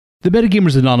The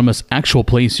Metagamers Anonymous Actual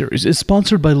Play Series is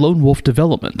sponsored by Lone Wolf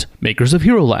Development, makers of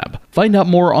Hero Lab. Find out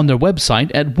more on their website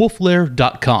at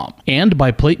wolflair.com, and by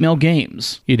Plate Mail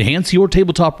Games. Enhance your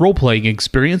tabletop role-playing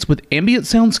experience with ambient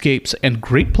soundscapes and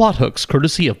great plot hooks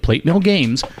courtesy of Plate Mail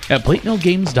Games at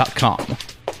platemailgames.com.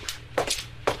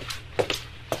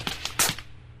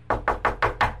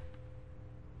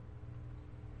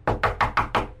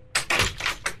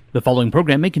 The following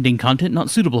program may contain content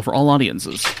not suitable for all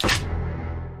audiences.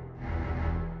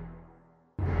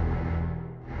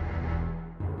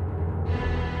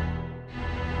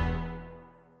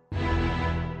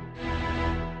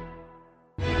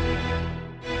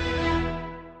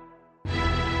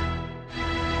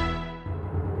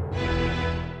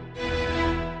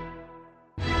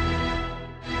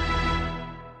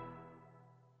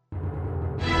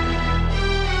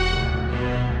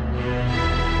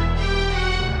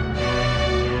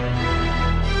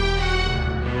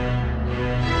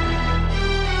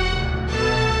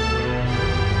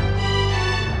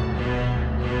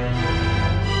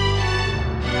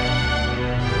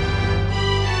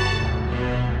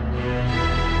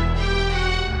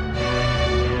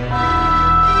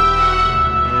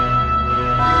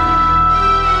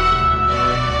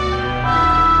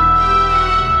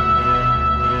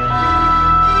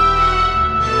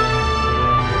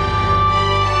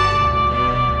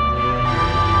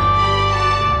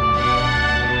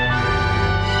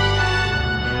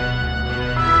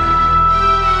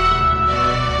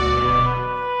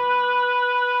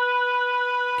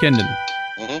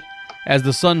 Kendon, as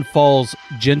the sun falls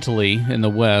gently in the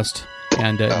west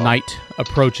and night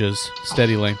approaches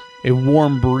steadily, a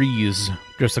warm breeze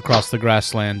drifts across the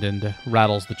grassland and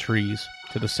rattles the trees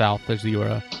to the south as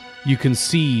you can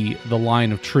see the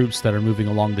line of troops that are moving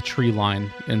along the tree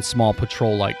line in small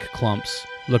patrol-like clumps,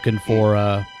 looking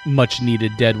for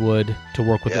much-needed deadwood to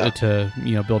work with to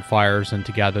build fires and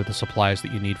to gather the supplies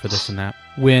that you need for this and that.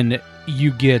 When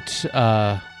you get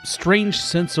strange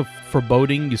sense of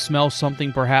foreboding, you smell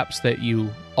something perhaps that you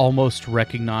almost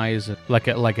recognize, like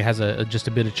it has just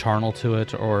a bit of charnel to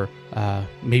it, or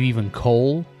maybe even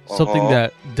coal, something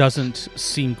that doesn't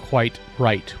seem quite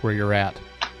right where you're at.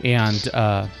 And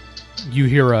you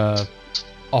hear a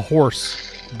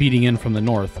horse beating in from the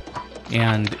north.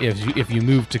 And if you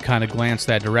move to kind of glance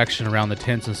that direction around the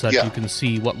tents and such, you can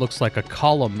see what looks like a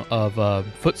column of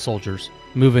foot soldiers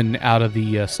moving out of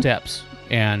the steps.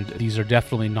 And these are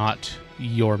definitely not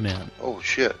your men. Oh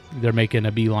shit! They're making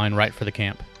a beeline right for the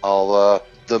camp. I'll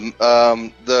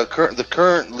the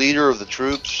current leader of the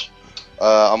troops.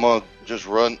 I'm gonna just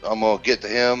run. I'm gonna get to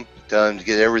him, tell him to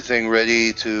get everything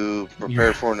ready to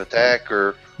prepare for an attack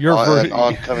or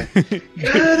oncoming.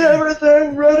 Get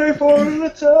everything ready for an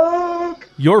attack.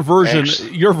 Your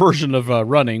version of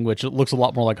running, which looks a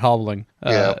lot more like hobbling,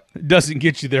 doesn't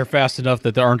get you there fast enough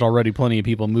that there aren't already plenty of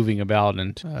people moving about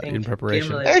and in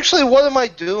preparation. Actually, what am I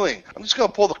doing? I'm just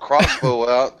gonna pull the crossbow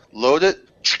out, load it,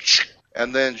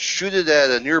 and then shoot it at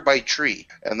a nearby tree,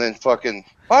 and then fucking.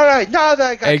 All right, now that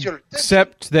I got your.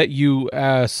 Except that you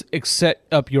set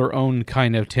up your own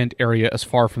kind of tent area as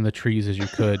far from the trees as you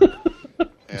could,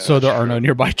 so there are no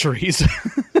nearby trees.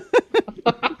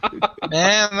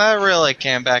 Man, that really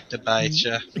came back to bite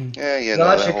you. Yeah,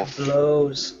 Logic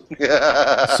blows.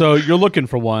 So you're looking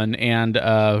for one, and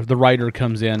the rider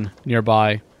comes in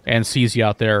nearby and sees you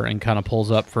out there and kind of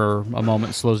pulls up for a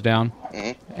moment, slows down,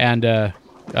 and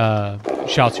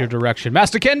shouts your direction,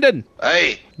 Master Kendon!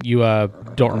 Hey! You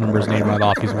don't remember his name right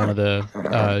off. He's one of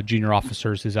the junior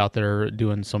officers who's out there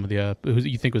doing some of the, who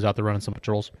you think was out there running some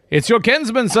patrols. It's your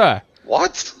kinsman, sir!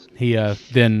 What? He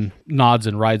then nods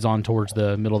and rides on towards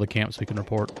the middle of the camp so he can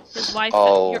report. His wife,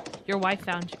 your wife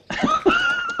found you.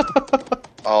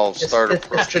 I'll start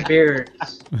approaching.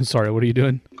 Sorry, what are you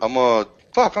doing? I'm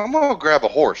gonna grab a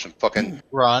horse and fucking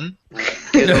run.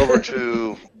 Get over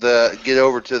to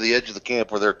the edge of the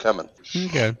camp where they're coming.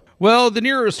 Okay. Well, the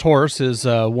nearest horse is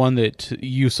one that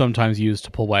you sometimes use to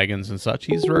pull wagons and such.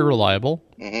 He's very reliable,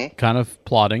 kind of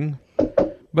plodding,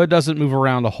 but doesn't move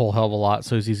around a whole hell of a lot,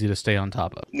 so he's easy to stay on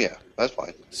top of. Yeah, that's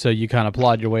fine. So you kind of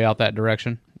plod your way out that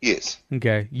direction? Yes.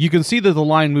 Okay. You can see that the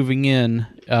line moving in,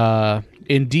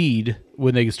 indeed,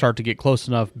 when they start to get close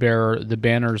enough, bear the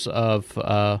banners of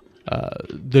the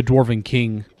Dwarven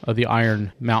King of the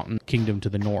Iron Mountain Kingdom to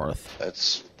the north.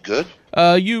 That's good.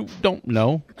 You don't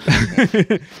know.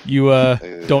 You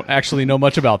don't actually know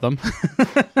much about them.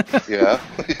 Yeah.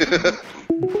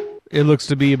 It looks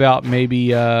to be about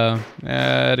maybe, at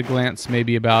a glance,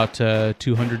 maybe about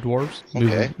 200 dwarves.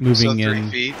 Okay. Moving So 3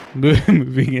 in, feet.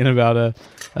 moving in about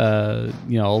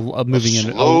moving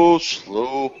in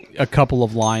Slow. a couple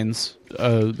of lines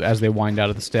as they wind out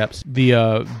of the steps.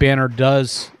 The banner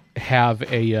does have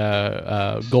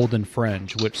a golden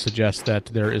fringe, which suggests that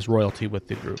there is royalty with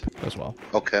the group as well.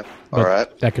 Okay. But All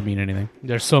right. that could mean anything.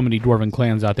 There's so many dwarven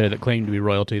clans out there that claim to be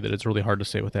royalty that it's really hard to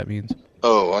say what that means.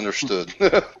 Oh, understood.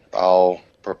 I'll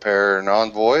prepare an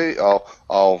envoy.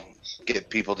 I'll get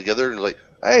people together and like,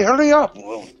 hey, hurry up.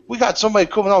 Well, we got somebody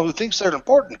coming on who thinks they're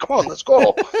important. Come on, let's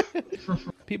go.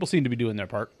 People seem to be doing their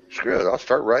part. Screw it. I'll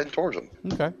start riding towards them.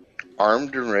 Okay.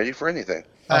 Armed and ready for anything.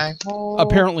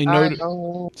 Apparently,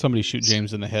 somebody shoot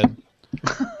James in the head.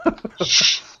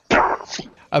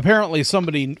 Apparently,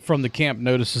 somebody from the camp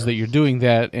notices that you're doing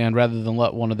that, and rather than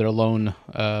let one of their lone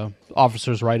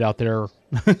officers ride out there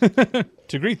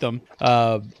to greet them,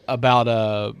 about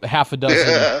a half a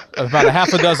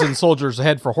dozen soldiers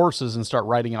head for horses and start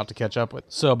riding out to catch up with.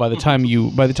 So by the time you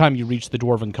reach the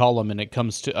dwarven column and it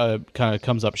comes to kind of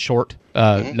comes up short,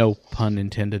 no pun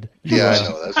intended. Yeah, I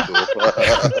know.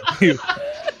 That's cool.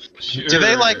 Do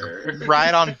they like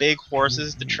ride on big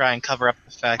horses to try and cover up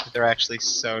the fact that they're actually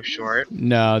so short?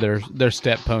 No, they're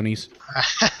step ponies.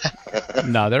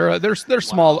 No, they're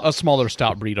small, a smaller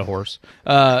stout breed of horse.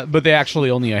 But they actually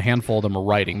only a handful of them are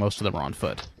riding. Most of them are on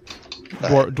foot.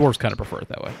 Dwarves kind of prefer it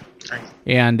that way.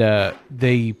 And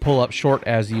they pull up short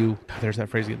as you. There's that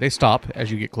phrase again. They stop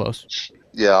as you get close.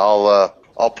 Yeah,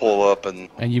 I'll pull up and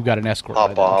you've got an escort.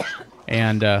 hop off.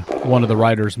 And one of the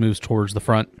riders moves towards the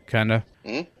front, kind of.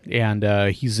 Mm-hmm.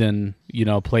 And he's in,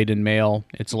 plate in mail.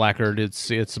 It's lacquered.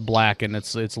 It's black, and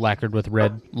it's lacquered with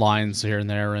red lines here and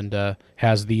there, and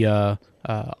has the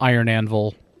iron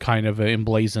anvil kind of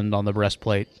emblazoned on the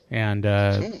breastplate. And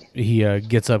he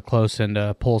gets up close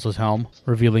and pulls his helm,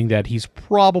 revealing that he's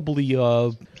probably a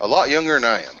lot younger than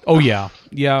I am. Oh yeah,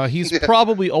 he's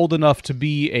probably old enough to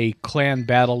be a clan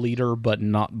battle leader, but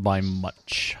not by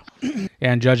much.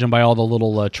 And judging by all the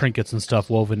little trinkets and stuff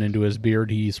woven into his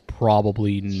beard, he's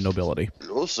probably nobility.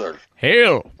 Hello, sir.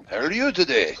 Hail! How are you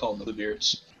today? Call them the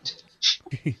beards.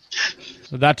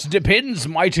 That depends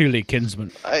mightily,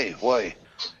 kinsman. Aye, why?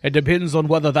 It depends on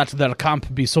whether that their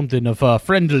camp be something of a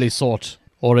friendly sort,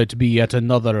 or it be yet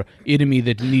another enemy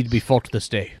that need be fought this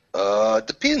day.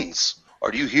 Depends.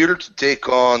 Are you here to take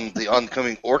on the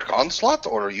oncoming orc onslaught,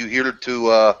 or are you here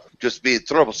to just be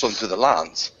troublesome to the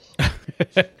lands?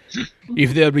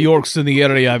 If there be orcs in the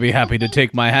area, I'd be happy to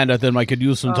take my hand at them. I could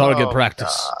use some target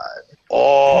practice. God.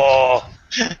 Oh,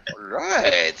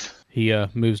 right. He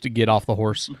moves to get off the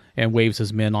horse and waves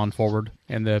his men on forward,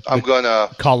 and I'm gonna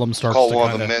column starts call to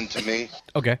one of the men to me.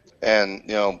 Okay.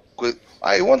 And quick.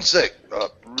 Hey, one sec.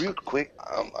 Real quick.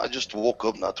 I just woke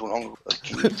up not too long ago.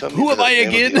 Can you tell me Who am I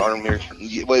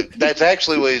again? Wait, that's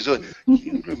actually what he's doing. Can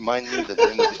you remind me the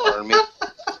name of the army?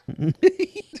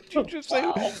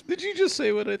 Did you just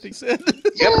say what I think said?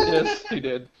 Yep. Yes, he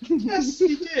did. Yes,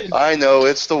 he did. I know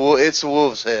it's the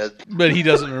wolf's head. But he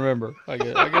doesn't remember. I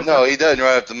guess. No, he doesn't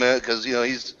right at the minute because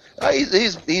he's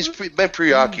been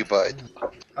preoccupied.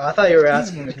 Oh, I thought you were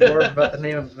asking the dwarf about the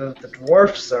name of the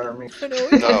dwarf's army.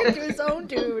 No. His own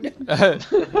dude.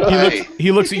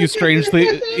 He looks at you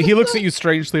strangely. He looks at you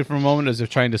strangely for a moment, as if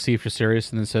trying to see if you're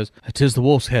serious, and then says, "'Tis the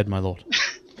wolf's head, my lord."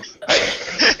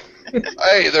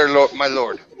 Hey there, my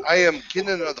lord. I am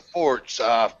Kinnan of the Forge,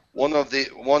 one of the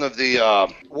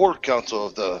ward council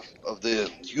of the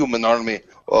human army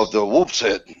of the wolf's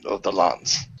head of the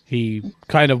lands. He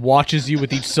kind of watches you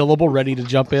with each syllable, ready to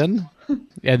jump in,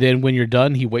 and then when you're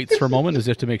done, he waits for a moment, as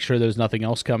if to make sure there's nothing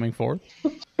else coming forth.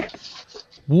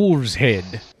 Wolf's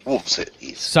head. Wolf's head.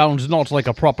 Yes. Sounds not like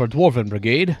a proper dwarven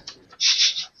brigade.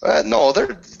 No,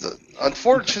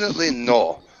 unfortunately,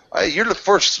 no. You're the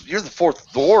fourth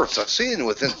dwarves I've seen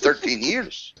within 13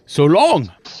 years. So long.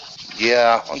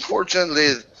 Yeah,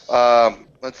 unfortunately,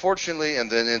 and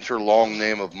then enter long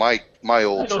name of my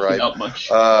old tribe. Not much.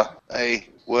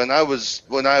 When I was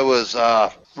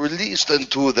released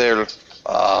into their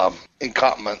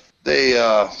encampment, they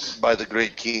by the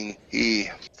great king,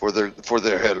 for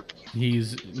their help. He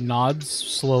nods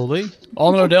slowly.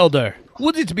 Honored elder,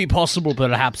 would it be possible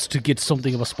perhaps to get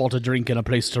something of a spot of drink and a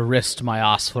place to rest my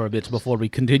ass for a bit before we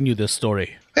continue this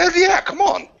story? Hell yeah, come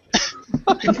on.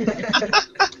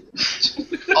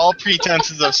 All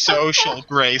pretenses of social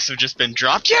grace have just been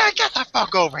dropped. Yeah, get the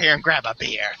fuck over here and grab a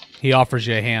beer. He offers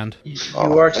you a hand. You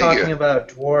are talking about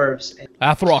dwarves.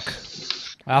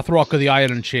 Athrock of the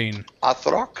Iron Chain.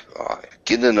 Athrock,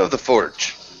 Kinnan of the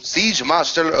Forge, siege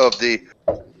master of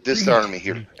this army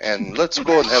here, and let's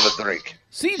go and have a drink.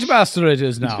 Siege Master it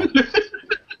is now.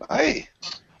 Hey.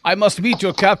 I must meet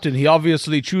your captain. He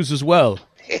obviously chooses well.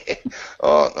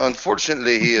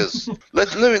 Unfortunately, he is.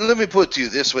 Let me put it to you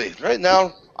this way. Right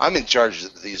now, I'm in charge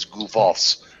of these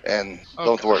goof-offs, and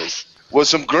don't worry.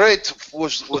 With a great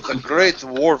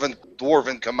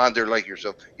dwarven commander like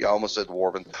yourself, I almost said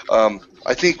dwarven.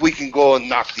 I think we can go and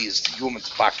knock these humans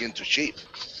back into shape.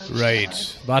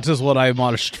 Right. That is what I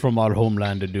marched from our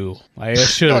homeland to do. I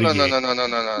assure you.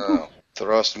 No.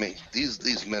 Trust me.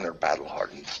 These men are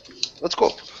battle-hardened. Let's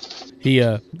go. He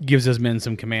gives his men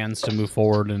some commands to move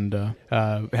forward and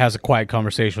has a quiet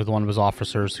conversation with one of his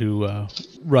officers who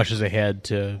rushes ahead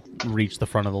to reach the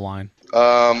front of the line.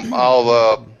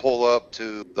 I'll pull up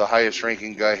to the highest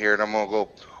ranking guy here, and I'm going to go,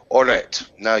 all right,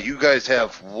 now you guys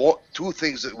have two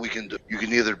things that we can do. You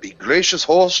can either be gracious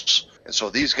hosts, and so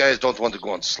these guys don't want to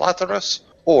go and slaughter us,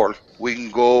 or we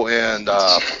can go and,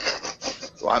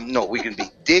 we can be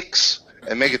dicks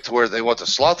and make it to where they want to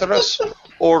slaughter us,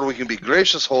 or we can be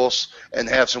gracious hosts and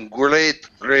have some great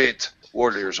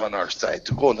warriors on our side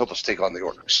to go and help us take on the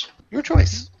orcs. Your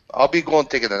choice. I'll be going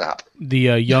taking a nap.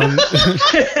 The young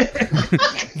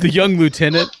the young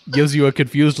lieutenant gives you a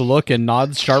confused look and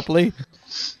nods sharply.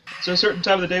 Is there a certain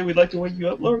time of the day we'd like to wake you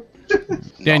up, Lord?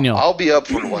 Daniel. I'll be up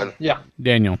for a while. Yeah.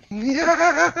 Daniel.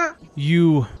 Yeah.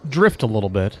 You drift a little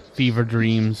bit. Fever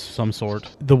dreams, some sort.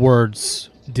 The words,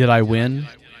 "Did I win?"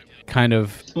 kind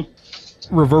of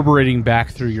reverberating back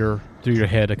through your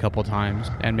head a couple times,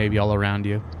 and maybe all around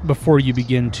you, before you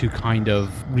begin to kind of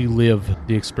relive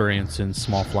the experience in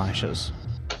small flashes.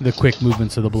 The quick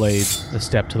movements of the blade, the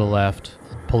step to the left,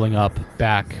 pulling up,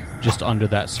 back, just under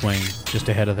that swing, just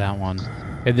ahead of that one.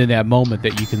 And then that moment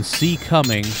that you can see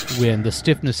coming when the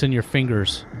stiffness in your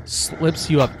fingers slips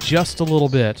you up just a little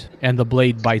bit, and the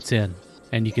blade bites in,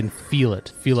 and you can feel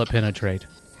it penetrate.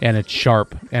 And it's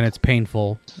sharp, and it's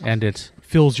painful, and it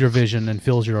fills your vision and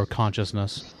fills your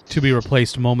consciousness, to be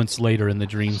replaced moments later in the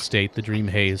dream state, the dream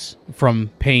haze.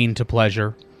 From pain to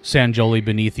pleasure, Sanjoli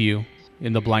beneath you,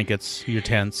 in the blankets, your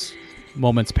tents,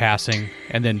 moments passing,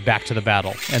 and then back to the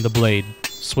battle, and the blade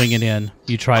swinging in.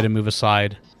 You try to move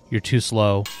aside, you're too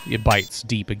slow, it bites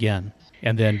deep again,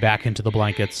 and then back into the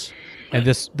blankets. And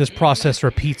this process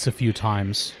repeats a few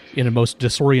times in a most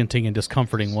disorienting and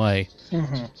discomforting way,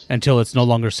 until it's no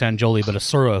longer Sanjoli but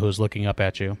Asura who's looking up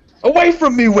at you. Away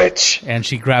from me, witch! And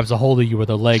she grabs a hold of you with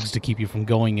her legs to keep you from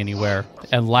going anywhere,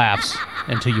 and laughs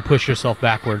until you push yourself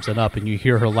backwards and up, and you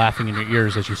hear her laughing in your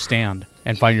ears as you stand,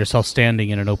 and find yourself standing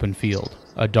in an open field.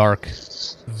 A dark,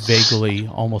 vaguely,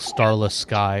 almost starless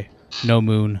sky. No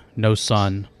moon, no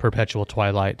sun, perpetual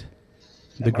twilight.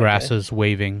 The grasses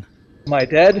waving. Am I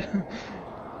dead?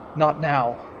 Not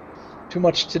now. Too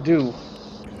much to do.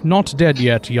 Not dead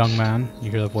yet, young man.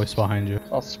 You hear the voice behind you.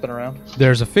 I'll spin around.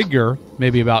 There's a figure,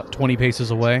 maybe about 20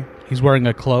 paces away. He's wearing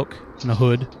a cloak and a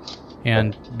hood,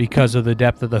 and because of the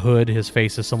depth of the hood, his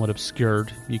face is somewhat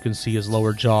obscured. You can see his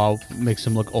lower jaw makes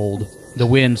him look old. The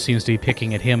wind seems to be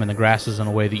picking at him and the grasses in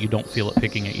a way that you don't feel it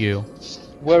picking at you.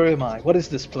 Where am I? What is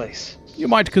this place? You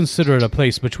might consider it a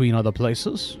place between other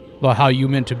places. But how you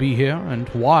meant to be here and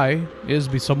why is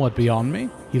somewhat beyond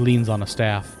me. He leans on a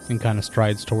staff and kind of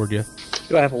strides toward you.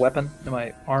 Do I have a weapon? Am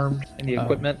I armed? Any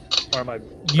equipment? Or am I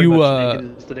pretty you, much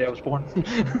naked as the day I was born?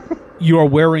 You are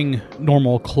wearing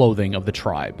normal clothing of the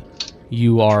tribe.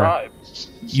 You are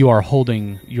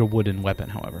holding your wooden weapon,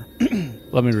 however.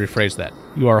 Let me rephrase that.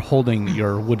 You are holding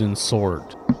your wooden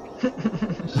sword.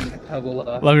 I will,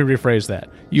 Let me rephrase that.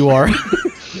 You are...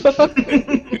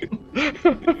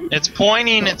 It's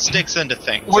pointing, it sticks into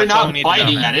things. We're That's all not we need to know.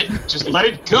 biting at it. Just let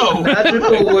it go.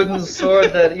 Magical wooden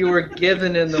sword that you were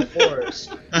given in the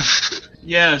forest.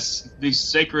 Yes, the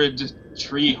sacred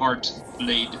tree heart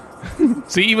blade.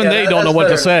 See, even they don't know what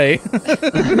to say.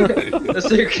 The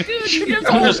secret.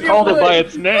 I just called it by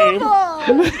its name.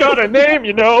 It's got a name,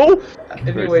 you know.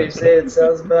 Any way you say it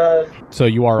sounds bad. So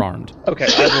you are armed. Okay,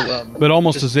 I will. But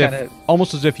almost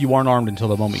just as if you aren't armed until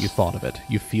the moment you thought of it.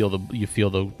 You feel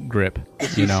the grip.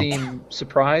 Does he seem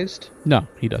surprised? No,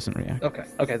 he doesn't react.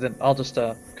 Okay, then I'll just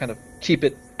kind of keep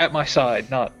it at my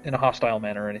side, not in a hostile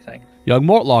manner or anything. Young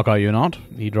Mortlock, are you not?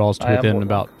 He draws to I am within Mortlock.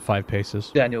 about 5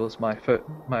 paces. Daniel is my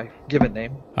given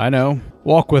name. I know.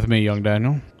 Walk with me, young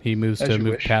Daniel. He moves As to you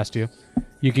move wish. past you.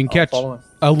 You can catch follow him.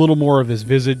 a little more of his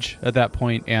visage at that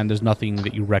point, and there's nothing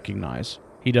that you recognize.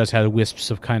 He does have wisps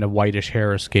of kind of whitish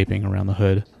hair escaping around the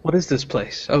hood. What is this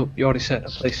place? Oh, you already said a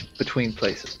place between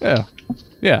places.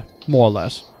 Yeah, more or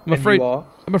less.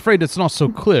 I'm afraid it's not so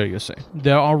clear, you see.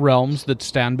 There are realms that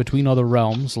stand between other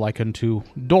realms, likened to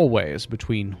doorways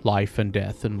between life and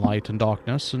death and light and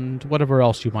darkness and whatever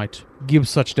else you might give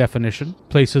such definition.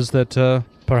 Places that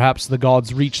perhaps the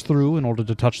gods reach through in order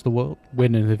to touch the world,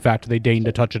 when in fact they deign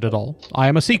to touch it at all. I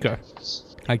am a seeker.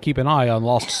 I keep an eye on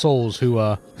lost souls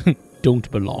who don't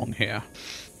belong here.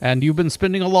 And you've been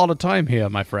spending a lot of time here,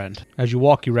 my friend. As you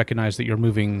walk, you recognize that you're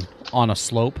moving on a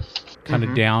slope, kind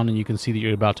of down, and you can see that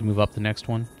you're about to move up the next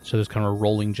one. So there's kind of a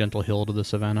rolling, gentle hill to the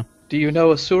savannah. Do you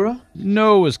know Asura?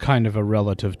 Know is kind of a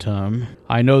relative term.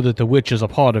 I know that the witch is a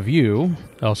part of you,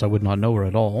 else I would not know her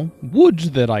at all. Would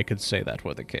that I could say that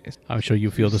were the case. I'm sure you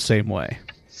feel the same way.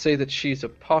 Say that she's a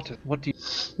part of... What do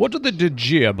the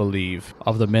Djir believe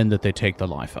of the men that they take the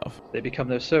life of? They become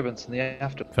their servants in the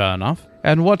afterlife. Fair enough.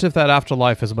 And what if that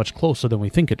afterlife is much closer than we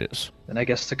think it is? Then I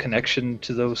guess the connection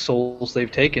to those souls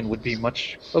they've taken would be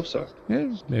much closer.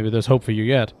 Yeah, maybe there's hope for you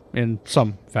yet, in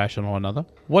some fashion or another.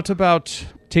 What about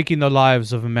taking the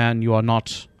lives of a man you are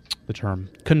not, the term,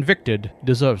 convicted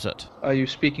deserves it? Are you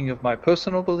speaking of my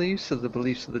personal beliefs or the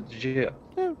beliefs of the Djir?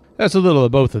 Yeah, there's a little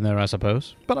of both in there, I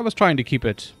suppose. But I was trying to keep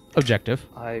it objective.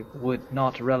 I would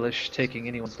not relish taking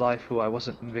anyone's life who I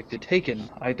wasn't convicted taken.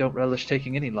 I don't relish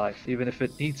taking any life, even if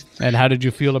it needs... And how did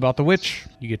you feel about the witch?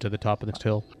 You get to the top of this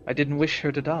hill. I didn't wish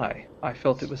her to die. I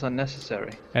felt it was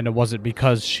unnecessary. And was it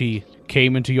because she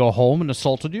came into your home and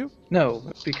assaulted you?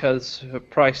 No, because her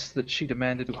price that she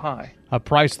demanded too high. A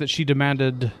price that she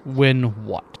demanded when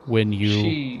what? When you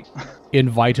She...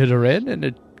 invited her in and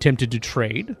attempted to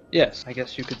trade? Yes, I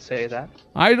guess you could say that.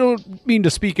 I don't mean to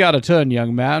speak out of turn,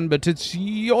 young man, but it's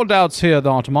your doubts here,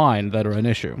 not mine, that are an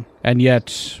issue. And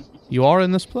yet, you are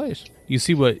in this place. You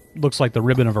see what looks like the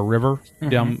ribbon of a river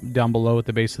down below at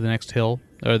the base of the next hill,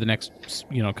 or the next,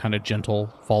 kind of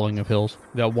gentle falling of hills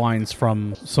that winds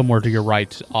from somewhere to your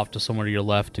right off to somewhere to your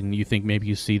left, and you think maybe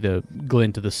you see the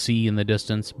glint of the sea in the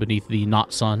distance beneath the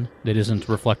not sun that isn't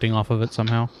reflecting off of it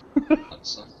somehow.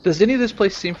 Does any of this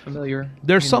place seem familiar?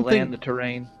 There's The something... land, the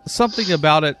terrain. Something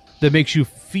about it that makes you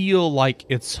feel like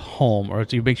it's home, or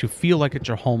it makes you feel like it's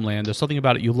your homeland. There's something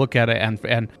about it, you look at it,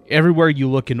 and everywhere you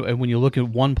look, and when you look at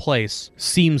one place,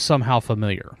 seems somehow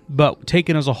familiar. But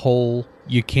taken as a whole,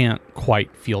 you can't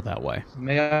quite feel that way.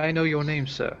 May I know your name,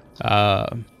 sir?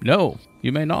 No,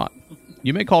 you may not.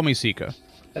 You may call me Seeker.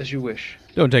 As you wish.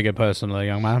 Don't take it personally,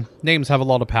 young man. Names have a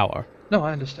lot of power. No,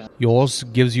 I understand. Yours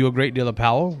gives you a great deal of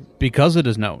power because it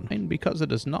is known, and because it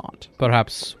is not.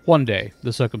 Perhaps one day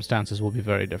the circumstances will be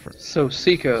very different. So,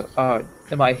 Seeker,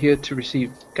 am I here to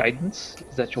receive guidance?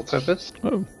 Is that your purpose?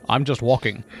 Oh, I'm just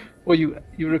walking. Well, you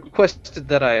requested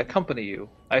that I accompany you.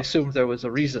 I assumed there was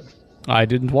a reason. I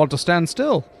didn't want to stand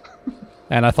still.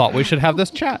 And I thought we should have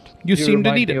this chat. You seem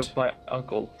to need remind me it. of my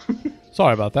uncle.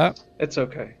 Sorry about that. It's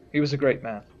okay. He was a great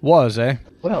man. Was, eh?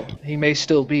 Well, he may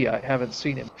still be. I haven't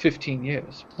seen him. 15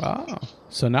 years. Wow.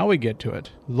 So now we get to it.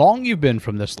 Long you've been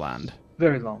from this land.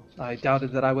 Very long. I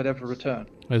doubted that I would ever return.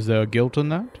 Is there guilt in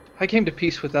that? I came to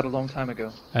peace with that a long time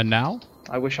ago. And now?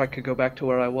 I wish I could go back to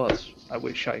where I was. I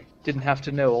wish I didn't have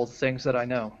to know all the things that I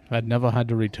know. I'd never had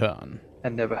to return.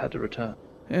 And never had to return.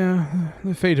 Yeah,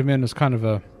 the fate of men is kind of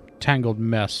a tangled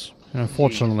mess. And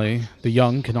unfortunately, the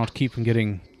young cannot keep from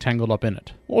getting tangled up in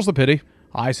it. What's the pity?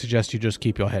 I suggest you just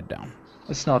keep your head down.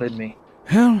 It's not in me.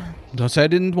 Well, don't say I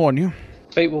didn't warn you.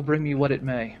 Fate will bring me what it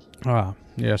may. Ah,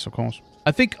 yes, of course.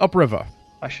 I think upriver.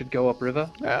 I should go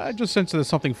upriver? I just sense there's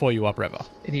something for you upriver.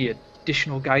 Any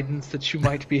additional guidance that you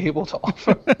might be able to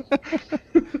offer?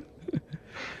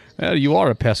 Well, you are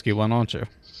a pesky one, aren't you?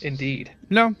 Indeed.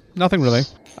 No, nothing really.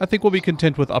 I think we'll be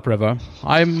content with upriver.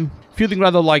 I'm feeling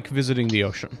rather like visiting the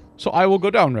ocean. So I will go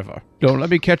downriver. Don't let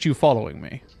me catch you following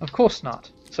me. Of course not.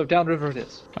 So downriver it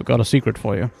is. I've got a secret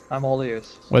for you. I'm all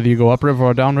ears. Whether you go upriver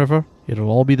or downriver, it'll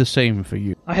all be the same for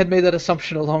you. I had made that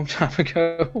assumption a long time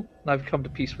ago, and I've come to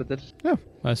peace with it. Yeah,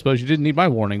 I suppose you didn't need my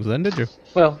warnings then, did you?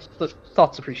 Well, the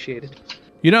thought's appreciated.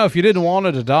 You know, if you didn't want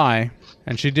her to die,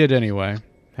 and she did anyway,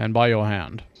 and by your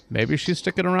hand, maybe she's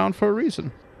sticking around for a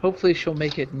reason. Hopefully she'll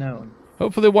make it known.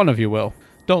 Hopefully one of you will.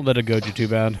 Don't let it goad you too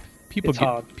bad.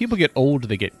 People get old,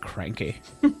 they get cranky.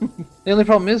 The only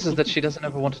problem is that she doesn't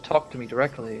ever want to talk to me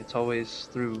directly. It's always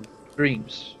through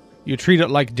dreams. You treat it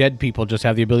like dead people just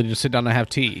have the ability to sit down and have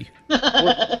tea.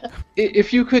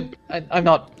 If you could, I'm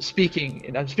not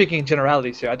speaking, I'm speaking in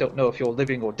generalities here. I don't know if you're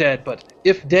living or dead, but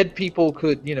if dead people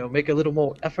could, make a little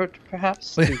more effort,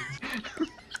 perhaps, to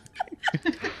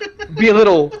be a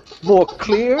little more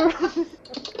clear.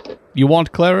 You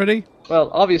want clarity? Well,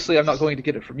 obviously I'm not going to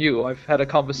get it from you. I've had a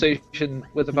conversation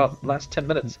with about the last 10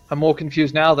 minutes. I'm more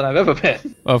confused now than I've ever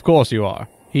been. Of course you are.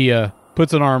 He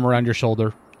puts an arm around your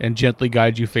shoulder and gently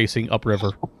guide you facing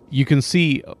upriver. You can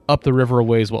see up the river a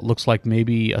ways what looks like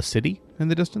maybe a city in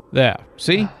the distance. There.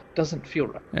 See? Doesn't feel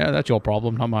right. Yeah, that's your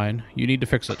problem, not mine. You need to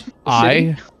fix it.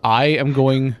 city? I am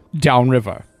going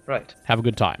downriver. Right. Have a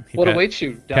good time. He What awaits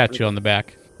you downriver? pat you on the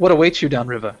back What awaits you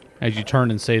downriver? as you turn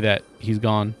and say that he's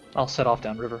gone. I'll set off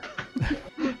downriver.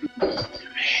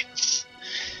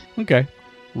 Okay.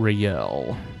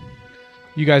 Rael.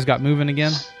 You guys got moving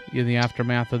again in the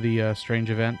aftermath of the strange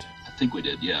event? I think we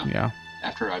did, yeah. Yeah.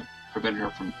 After I prevented her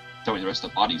from throwing the rest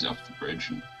of the bodies off the bridge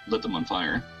and lit them on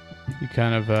fire. You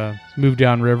kind of move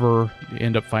downriver, you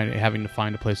end up having to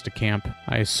find a place to camp.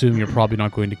 I assume you're probably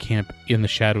not going to camp in the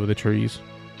shadow of the trees.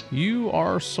 You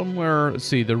are somewhere, let's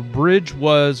see, the bridge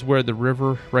was where the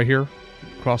river, right here,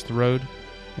 across the road,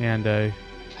 and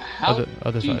How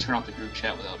other do you side. turn off the group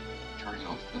chat without turning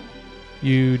off the...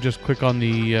 You just click on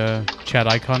the chat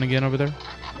icon again over there.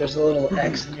 There's a little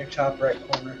X in your top right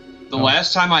corner. The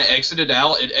last time I exited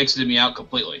out, it exited me out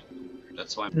completely.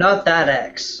 That's why. Not that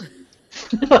X.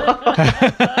 No,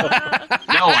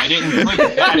 I didn't click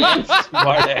that.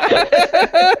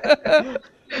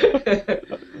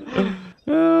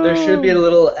 There should be a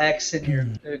little X in your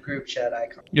group chat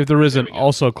icon. If there isn't, There we go.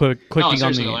 also No, clicking on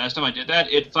seriously, the... the last time I did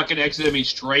that, it fucking exited me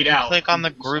straight out. Click on the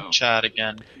group So, chat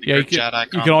again. The Yeah, you group chat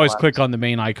icon can always left. click on the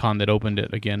main icon that opened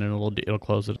it again, and it'll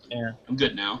close it. Yeah. I'm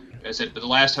good now. I said, but the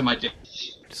last time I did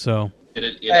So,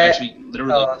 it actually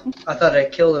literally... I thought I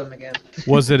killed him again.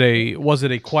 was it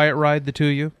a quiet ride, the two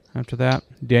of you? After that,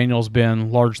 Daniel's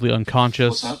been largely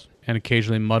unconscious What's and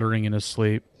occasionally muttering in his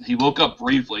sleep. He woke up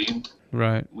briefly.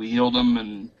 Right. We healed him,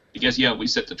 and I guess, yeah, we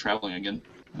set to traveling again.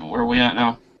 Where are we at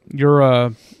now?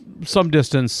 You're some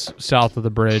distance south of the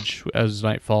bridge as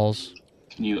night falls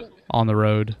Can you... on the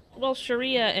road. Well,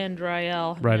 Sharia and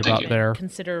Rael have Right never about been there.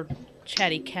 considered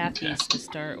chatty Cathy's Okay. to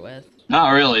start with.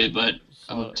 Not really, but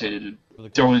I looked to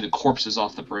throwing the corpses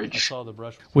off the bridge. the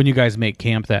brush. When you guys make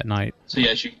camp that night. So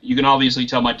yes, you can obviously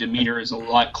tell my demeanor is a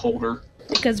lot colder.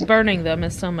 Because burning them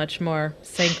is so much more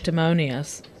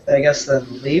sanctimonious. I guess then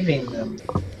leaving them.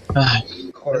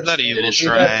 Of course. That evil We've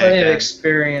shrine had plenty of again.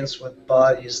 experience with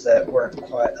bodies that weren't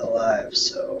quite alive,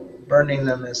 so burning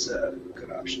them is a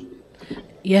good option.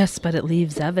 Yes, but it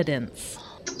leaves evidence.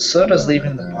 So does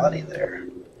leaving the body there.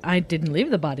 I didn't leave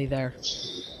the body there.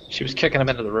 She was kicking him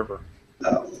into the river.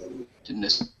 Oh. Didn't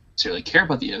necessarily care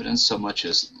about the evidence so much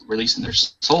as releasing their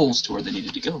souls to where they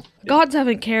needed to go. Gods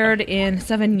haven't cared in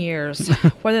 7 years,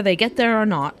 whether they get there or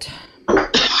not. Are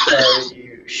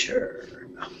you sure?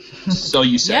 So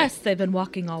you say. Yes, they've been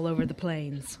walking all over the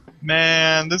plains.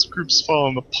 Man, this group's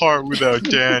falling apart without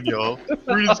Daniel.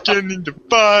 We're just getting into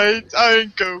fights. I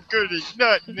ain't go good at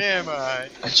nothing, am I?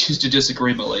 I choose to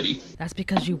disagree, my lady. That's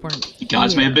because you weren't The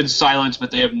gods may here. have been silent,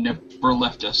 but they have never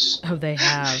left us. Oh, they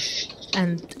have.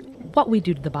 And what we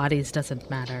do to the bodies doesn't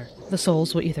matter. The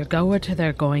souls will either go where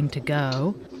they're going to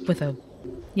go, with a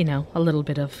little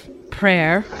bit of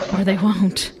prayer, or they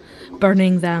won't.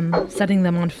 Burning them, setting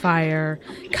them on fire,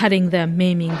 cutting them,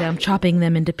 maiming them, chopping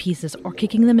them into pieces, or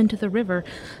kicking them into the river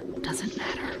doesn't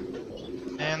matter.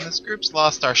 Man, this group's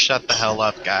lost our shut the hell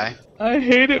up guy. I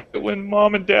hate it when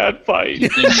mom and dad fight. You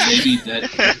think maybe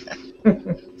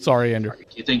that? Sorry, Andrew. Do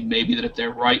you think maybe that if they're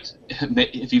right,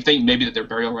 if you think maybe that their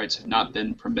burial rites have not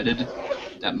been permitted,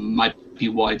 that might be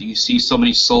why do you see so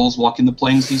many souls walking the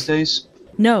plains these days?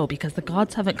 No, because the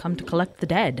gods haven't come to collect the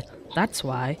dead. That's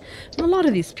why. A lot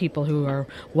of these people who are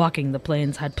walking the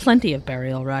plains had plenty of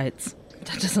burial rites.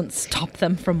 That doesn't stop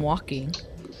them from walking.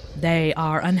 They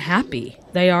are unhappy.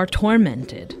 They are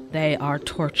tormented. They are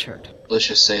tortured. Let's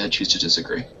just say I choose to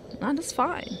disagree. That is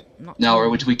fine. Now, are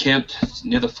we to be camped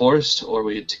near the forest, or are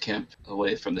we to camp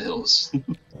away from the hills?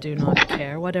 Do not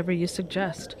care. Whatever you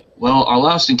suggest. Well, our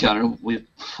last encounter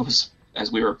was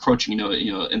as we were approaching,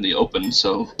 in the open,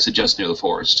 so suggest near the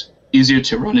forest. Easier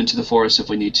to run into the forest if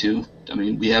we need to. I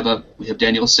mean, we have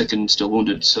Daniel sick and still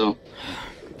wounded, so.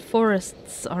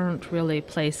 Forests aren't really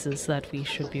places that we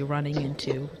should be running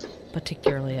into,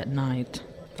 particularly at night.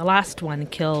 The last one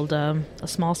killed a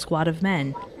small squad of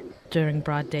men during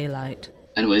broad daylight.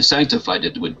 And we sanctified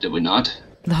it, did we not?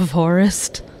 The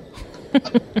forest?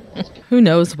 Who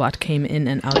knows what came in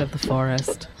and out of the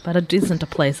forest, but it isn't a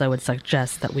place I would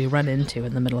suggest that we run into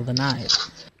in the middle of the night.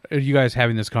 Are you guys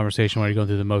having this conversation while you're going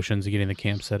through the motions of getting the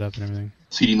camp set up and everything?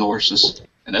 Feeding the horses.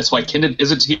 And that's why Kendon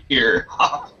isn't here.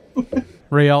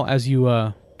 Rael, as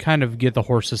you kind of get the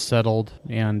horses settled,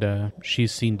 and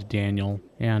she's seen to Daniel,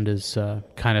 and is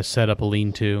kind of set up a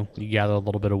lean-to, you gather a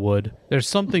little bit of wood. There's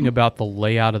something about the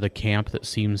layout of the camp that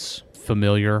seems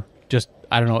familiar. Just,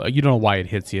 I don't know, you don't know why it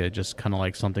hits you, just kind of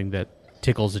like something that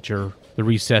tickles at your the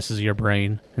recesses of your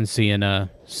brain and seeing what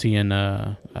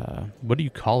do you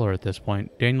call her at this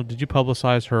point? Daniel, did you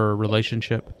publicize her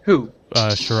relationship? Who?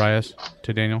 Sharias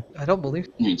to Daniel? I don't believe.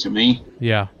 You mean to me?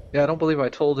 Yeah. Yeah, I don't believe I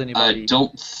told anybody. I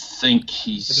don't think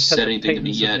he I just said had the anything to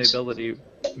me patents of yet. nobility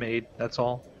made. That's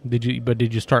all. Did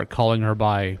you start calling her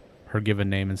by her given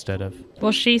name instead of?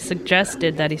 Well, she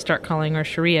suggested that he start calling her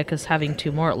Sharia because having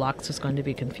two Mortlocks is going to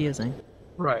be confusing.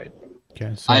 Right.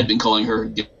 Okay. So, I had been calling her a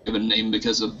given name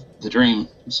because of the dream.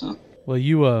 So well,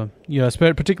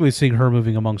 particularly seeing her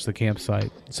moving amongst the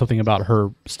campsite, something about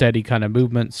her steady kind of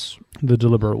movements, the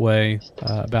deliberate way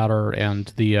about her,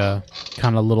 and the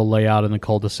kind of little layout in the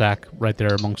cul-de-sac right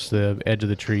there amongst the edge of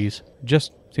the trees.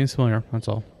 Just seems familiar, that's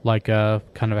all. Like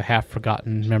kind of a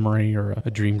half-forgotten memory or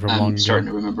a dream from long ago. I'm starting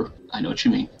to remember. I know what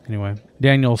you mean. Anyway,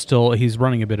 Daniel he's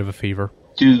running a bit of a fever.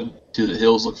 Do the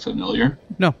hills look familiar?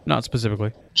 No, not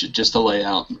specifically. Just the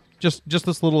layout. Just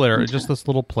this little area, just this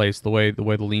little place, the way the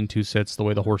lean-to sits, the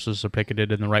way the horses are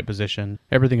picketed in the right position,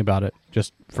 everything about it.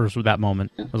 Just for that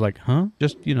moment, I was like, huh?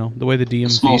 Just the way the DM A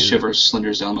small shiver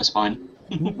slithers down my spine.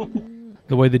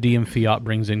 the way the DM Fiat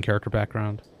brings in character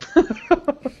background.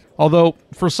 Although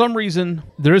for some reason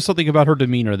there is something about her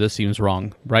demeanor that seems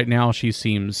wrong. Right now she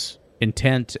seems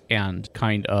intent and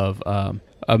kind of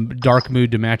a dark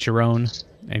mood to match your own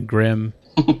and grim.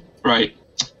 Right.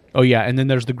 Oh yeah, and then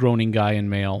there's the groaning guy in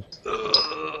mail.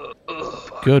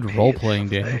 Good role-playing,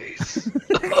 Daniel.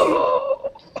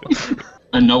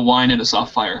 And no wine and a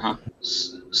soft fire, huh?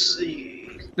 See.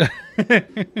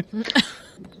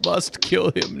 Must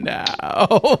kill him now.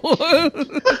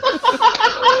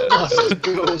 Must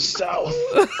go south.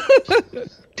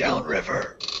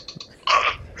 Downriver.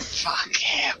 Fuck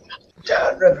him.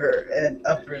 Downriver and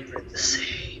upriver the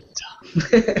same.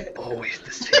 Always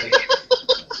the same.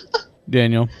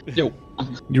 Daniel, Yo.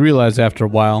 you realize after a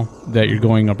while that you're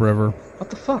going upriver. What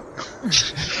the fuck?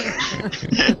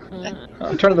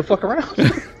 I'm turning the fuck around.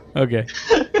 Okay.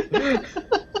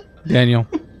 Daniel,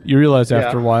 you realize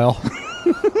after a while.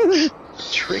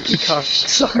 Tricky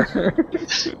cocksucker.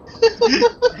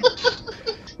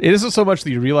 It isn't so much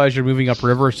that you realize you're moving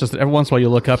upriver, it's just that every once in a while you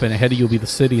look up and ahead of you will be the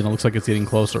city and it looks like it's getting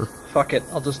closer. Fuck it.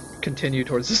 I'll just continue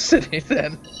towards the city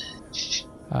then.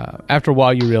 After a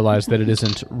while you realize that it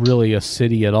isn't really a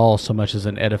city at all so much as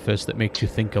an edifice that makes you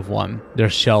think of one.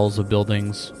 There's shells of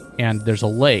buildings, and there's a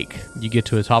lake. You get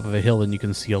to the top of a hill and you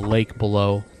can see a lake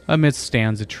below, amidst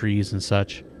stands of trees and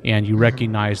such. And you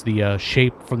recognize the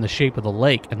shape of the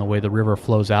lake and the way the river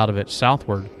flows out of it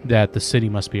southward, that the city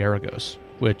must be Aragos,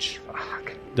 which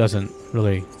doesn't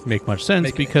really make much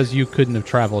sense because you couldn't have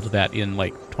traveled to that in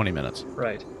like 20 minutes.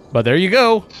 Right. But there you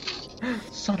go.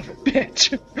 Son of a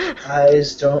bitch.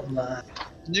 Eyes don't lie.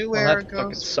 New Well, era that fucking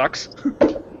goes. sucks.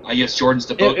 I guess Jordan's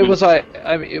the boatman.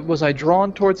 Was I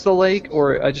drawn towards the lake,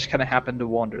 or I just kind of happened to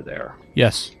wander there?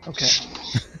 Yes. Okay.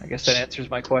 I guess that answers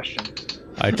my question.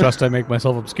 I trust I make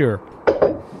myself obscure.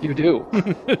 You do.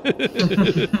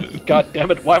 God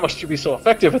damn it, why must you be so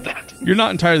effective at that? You're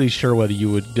not entirely sure whether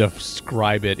you would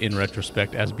describe it in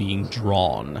retrospect as being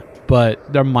drawn,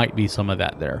 but there might be some of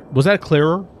that there. Was that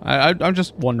clearer? I'm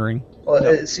just wondering. Well,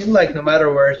 it seemed like no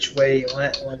matter which way you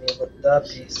went, when you looked up,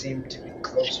 he seemed to be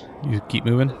closer. You keep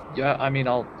moving? Yeah, I mean,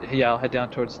 I'll head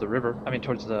down towards the river. I mean,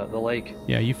 towards the lake.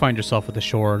 Yeah, you find yourself at the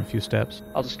shore in a few steps.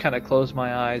 I'll just kind of close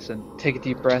my eyes and take a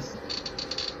deep breath.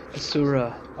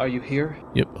 Asura, are you here?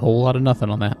 Yep, whole lot of nothing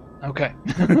on that. Okay.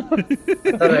 I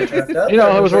thought I dropped out. You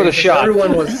know, it was worth a shot.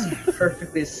 Everyone was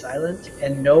perfectly silent,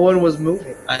 and no one was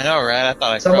moving. I know, right? I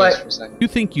thought I Somebody- froze for a second. You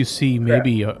think you see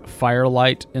maybe a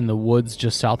firelight in the woods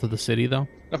just south of the city, though?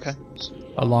 Okay.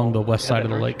 Along the west side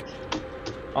of the lake.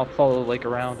 I'll follow the lake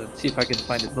around and see if I can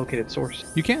find its located source.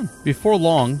 You can. Before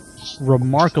long,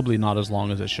 remarkably not as long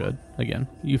as it should, again,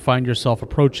 you find yourself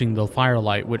approaching the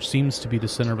firelight, which seems to be the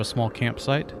center of a small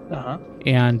campsite. Uh-huh.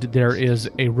 And there is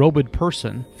a robed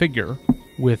figure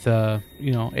with a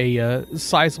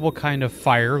sizable kind of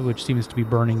fire, which seems to be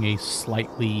burning a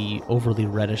slightly overly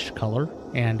reddish color,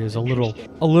 and is a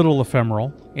little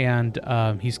ephemeral. And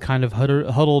he's kind of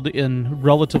huddled in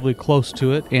relatively close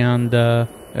to it, and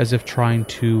as if trying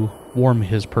to warm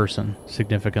his person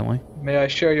significantly. May I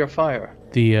share your fire?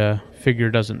 The figure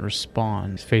doesn't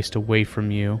respond. It's faced away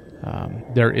from you.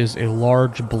 There is a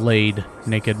large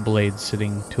naked blade,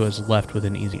 sitting to his left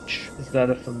within easy reach. Is that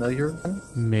a familiar?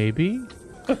 Maybe?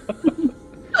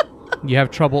 You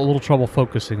have a little trouble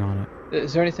focusing on it.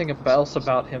 Is there anything else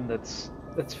about him that's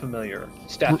familiar?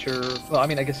 Stature? Well, I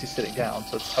mean, I guess he's sitting down,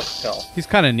 so it's tough to tell. He's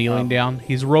kind of kneeling down.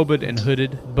 He's robed and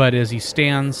hooded, but as he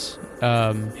stands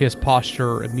his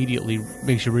posture immediately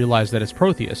makes you realize that it's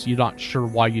Protheus. You're not sure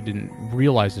why you didn't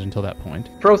realize it until that point.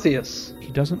 Protheus.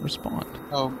 He doesn't respond.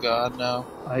 Oh God, no.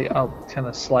 I'll kind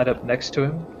of slide up next to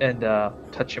him and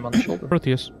touch him on the shoulder.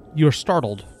 Protheus, you are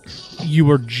startled. You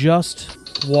were just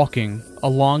walking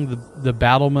along the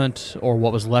battlement, or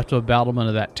what was left of a battlement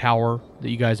of that tower that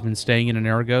you guys have been staying in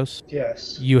Aragos.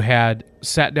 Yes. You had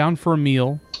sat down for a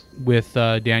meal with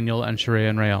Daniel and Sharia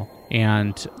and Rael,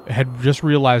 and had just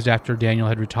realized after Daniel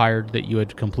had retired that you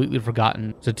had completely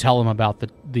forgotten to tell him about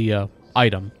the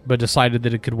item, but decided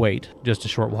that it could wait just a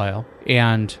short while,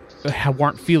 and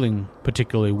weren't feeling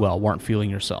particularly well, weren't feeling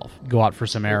yourself. Go out for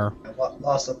some air.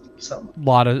 Lost some.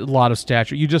 Lot of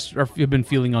stature. You've been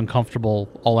feeling uncomfortable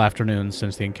all afternoon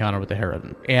since the encounter with the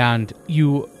Harridan. And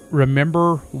you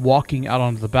remember walking out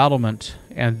onto the battlement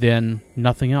and then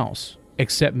nothing else,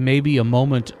 except maybe a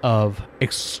moment of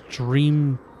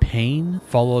extreme pain,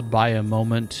 followed by a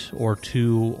moment or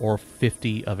 2 or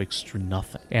 50 of extreme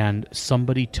nothing. And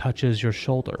somebody touches your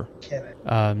shoulder.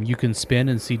 You can spin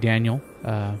and see Daniel.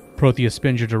 Protheus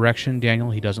spins your direction.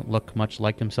 Daniel, he doesn't look much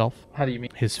like himself. How do you mean?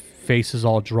 His face is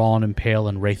all drawn and pale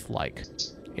and wraith-like.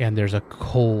 And there's a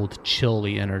cold,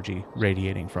 chilly energy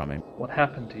radiating from him. What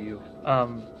happened to you?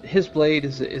 His blade,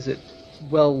 is it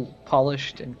well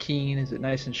polished and keen? Is it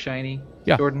nice and shiny?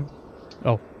 Yeah. Jordan?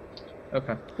 Oh.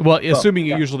 Okay. Well, assuming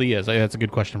yeah. It usually is. That's a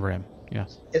good question for him. Yeah.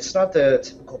 It's not the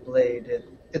typical blade.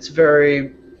 It's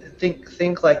very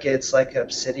think like it's like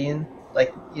obsidian,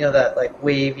 like that like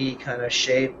wavy kind of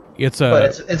shape.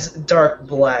 But it's dark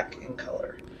black in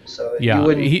color. So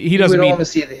yeah, he doesn't only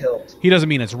see the hilt. He doesn't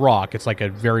mean it's rock. It's like a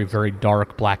very, very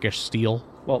dark blackish steel.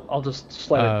 Well, I'll just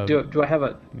slide it. Do I have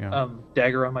a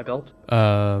dagger on my belt?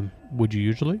 Would you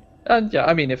usually? Yeah,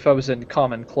 I mean, if I was in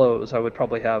common clothes, I would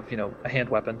probably have, a hand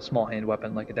weapon, small hand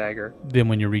weapon, like a dagger. Then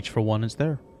when you reach for one, it's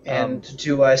there. And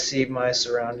do I see my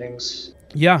surroundings?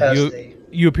 Yeah,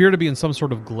 you appear to be in some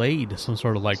sort of glade, some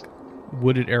sort of like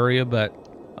wooded area, but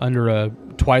under a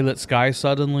twilight sky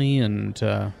suddenly, and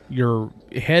your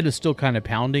head is still kind of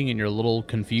pounding, and you're a little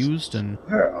confused. And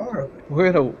where are we? We're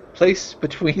in a place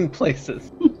between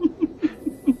places.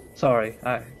 Sorry,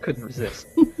 I couldn't resist.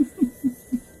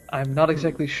 I'm not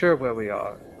exactly sure where we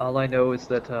are. All I know is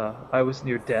that I was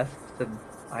near death, and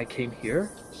I came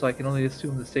here, so I can only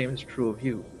assume the same is true of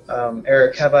you.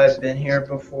 Eric, have I been here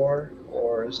before,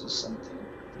 or is this something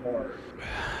more?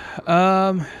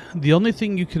 The only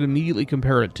thing you could immediately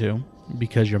compare it to,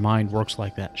 because your mind works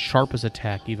like that, sharp as a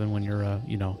tack, even when you're,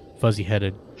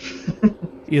 fuzzy-headed,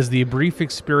 is the brief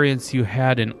experience you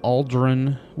had in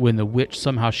Aldrin when the witch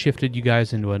somehow shifted you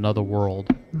guys into another world.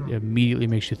 It immediately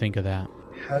makes you think of that.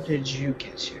 How did you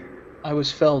get here? I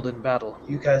was felled in battle.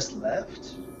 You guys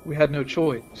left? We had no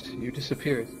choice. You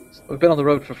disappeared. We've been on the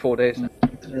road for 4 days now.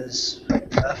 It is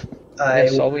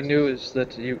Yes, all we knew is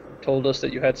that you told us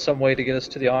that you had some way to get us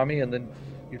to the army, and then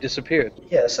you disappeared.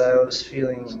 Yes, I was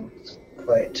feeling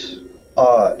quite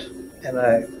odd, and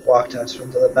I walked out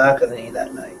from the balcony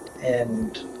that night,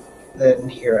 and then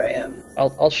here I am.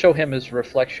 I'll show him his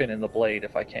reflection in the blade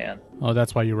if I can. Oh,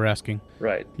 that's why you were asking.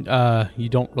 Right. You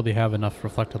don't really have enough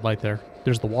reflected light there.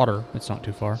 There's the water. It's not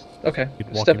too far. Okay.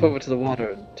 Step over to the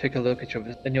water and take a look at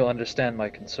and you'll understand my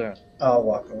concern. I'll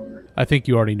walk over. I think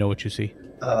you already know what you see.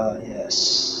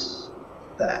 Yes.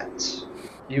 That.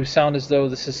 You sound as though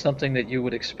this is something that you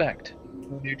would expect.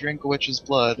 When you drink a witch's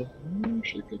blood,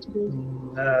 shit gets good.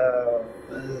 No,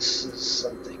 this is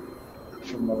something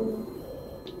from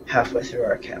halfway through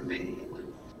our campaign.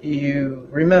 You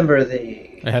remember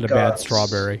I had a bad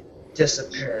strawberry.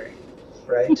 Disappearing,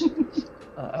 right?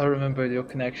 I remember your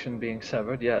connection being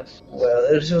severed, yes. Well,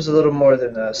 it was a little more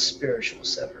than a spiritual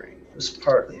severing. It was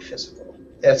partly physical.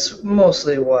 That's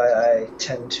mostly why I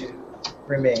tend to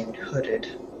remain hooded,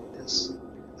 as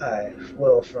I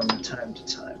will from time to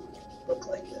time look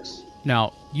like this.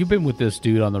 Now, you've been with this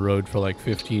dude on the road for like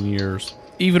 15 years.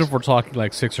 Even if we're talking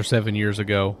like 6 or 7 years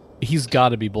ago, he's got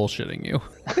to be bullshitting you.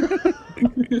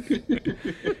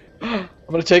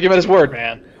 I'm going to take him at his word,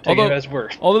 man. Take him at his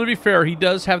word. Although, to be fair, he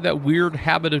does have that weird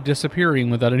habit of disappearing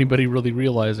without anybody really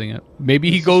realizing it. Maybe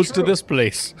he goes to this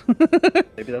place.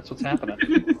 Maybe that's what's happening.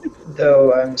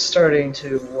 Though I'm starting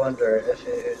to wonder if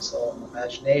it is all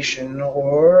imagination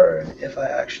or if I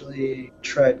actually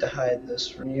tried to hide this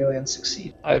from you and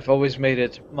succeed. I've always made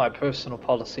it my personal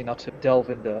policy not to delve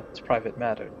into its private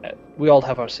matter. We all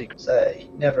have our secrets. I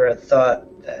never had thought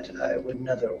that I would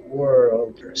another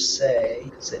world per se,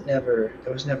 because there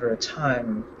was never a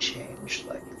time change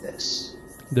like this.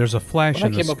 There's a flash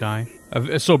in the sky.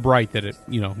 It's so bright that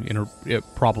it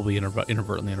probably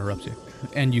inadvertently interrupts you.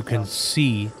 And you can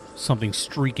see something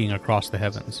streaking across the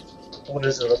heavens. What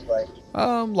does it look like?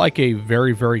 Like a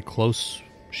very, very close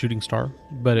shooting star,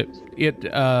 but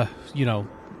it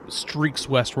streaks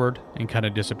westward and kind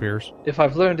of disappears. If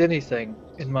I've learned anything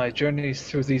in my journeys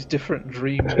through these different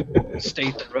dream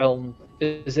state realm,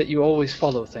 is that you always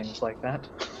follow things like that.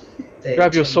 They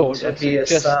Grab your tend sword. To be a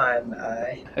sign.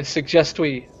 Aye. I suggest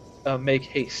we make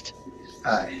haste,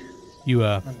 Aye. You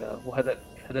and we'll head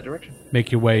that direction.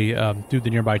 make your way through the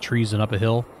nearby trees and up a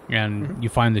hill, and you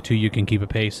find the two you can keep a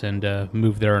pace and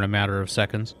move there in a matter of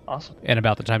seconds. Awesome. And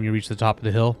about the time you reach the top of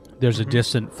the hill, there's a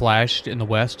distant flash in the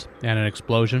west and an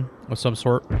explosion of some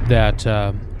sort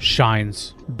that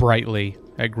shines brightly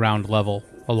at ground level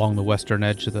along the western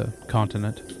edge of the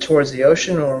continent. Towards the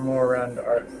ocean or more around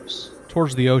Argos?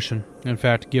 Towards the ocean. In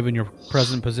fact, given your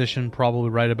present position, probably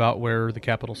right about where the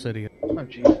capital city is. Oh,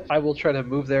 jeez. I will try to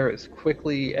move there as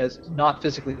quickly as not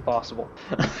physically possible.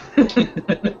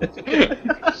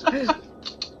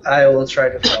 I will try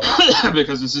to follow.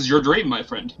 Because this is your dream, my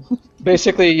friend.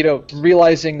 Basically,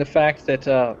 realizing the fact that,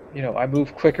 I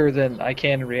move quicker than I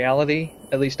can in reality,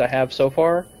 at least I have so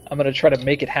far, I'm going to try to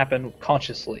make it happen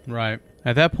consciously. Right.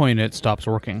 At that point, it stops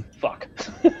working. Fuck.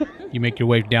 You make your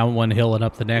way down one hill and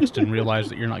up the next and realize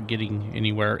that you're not getting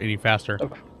anywhere any faster.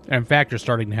 Okay. And in fact, you're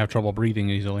starting to have trouble breathing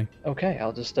easily. Okay,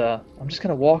 I'm just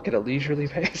gonna walk at a leisurely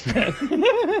pace then.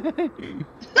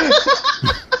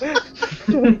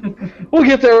 We'll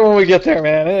get there when we get there,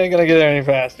 man. It ain't gonna get there any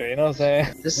faster, you know what I'm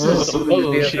saying? This is going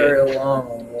to be a very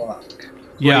long walk.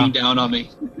 Yeah, Raining down on me.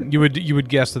 you would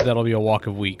guess that that'll be a walk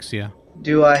of weeks. Yeah.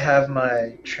 Do I have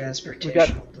my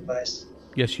transportation device?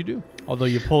 Yes, you do. Although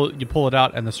you pull it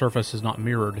out and the surface is not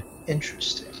mirrored.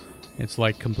 Interesting. It's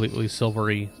like completely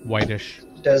silvery, whitish.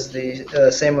 Does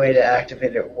the same way to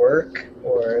activate it work,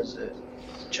 or is it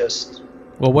just...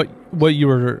 Well, what you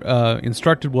were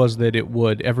instructed was that it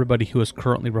would everybody who is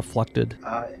currently reflected.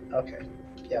 Okay.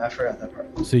 Yeah, I forgot that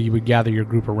part. So you would gather your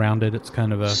group around it. It's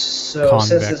kind of a So convex.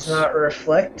 since it's not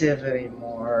reflective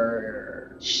anymore...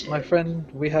 Shit. My friend,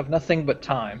 we have nothing but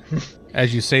time.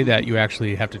 As you say that, you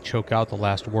actually have to choke out the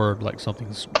last word, like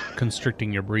something's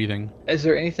constricting your breathing. Is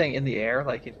there anything in the air,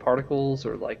 like in particles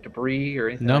or like debris or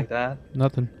anything No. like that?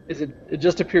 Nothing. It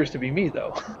just appears to be me,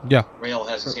 though. Yeah. Rail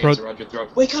has his Pro- hands around your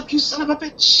throat. Wake up, you son of a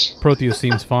bitch! Proteus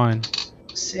seems fine.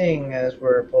 Seeing as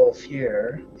we're both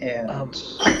here, and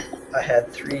I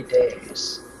had 3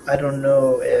 days, I don't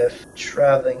know if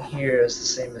traveling here is the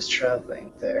same as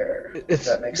traveling there. If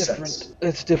that makes sense.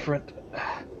 It's different.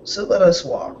 So let us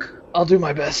walk. I'll do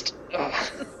my best.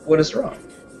 What is wrong?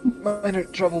 Minor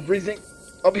trouble breathing.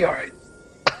 I'll be alright.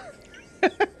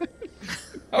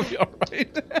 I'll be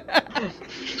alright.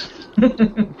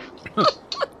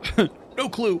 No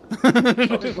clue.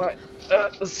 I'll be fine.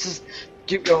 Let's just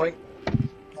keep going.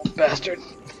 Bastard.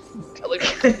 Tell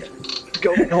him.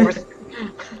 Go north.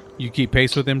 You keep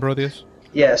pace with him, Proteus?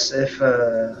 Yes, if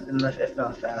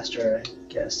not faster, I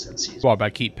guess, since he's... Well,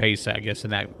 by keep pace, I guess, in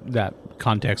that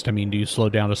context, I mean, do you slow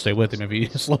down to stay with him if he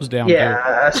slows down? Yeah,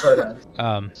 I slow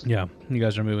down. Yeah, you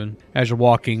guys are moving. As you're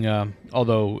walking,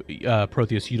 although,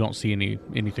 Proteus, you don't see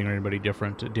anything or anybody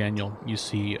different. Daniel, you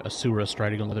see Asura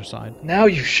striding on the other side. Now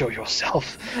you show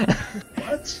yourself.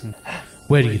 What?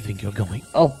 Where do you think you're going?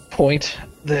 I'll point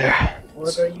there.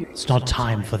 What are you... It's not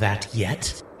time for that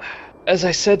yet. As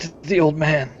I said to the old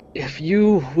man, if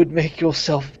you would make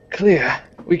yourself clear,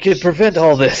 we could prevent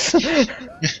all this.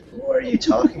 Who are you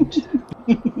talking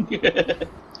to?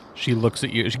 She looks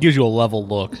at you. She gives you a level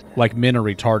look, like men are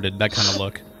retarded, that kind of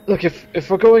look. Look, if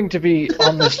we're going to be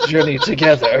on this journey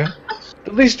together,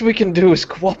 the least we can do is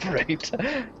cooperate.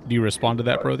 Do you respond to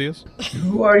that, Proteus?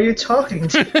 Who are you talking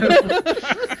to?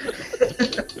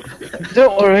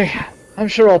 Don't worry. I'm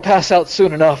sure I'll pass out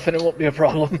soon enough and it won't be a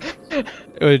problem.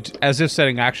 As if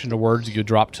setting action to words, you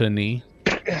drop to a knee.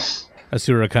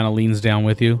 Asura kind of leans down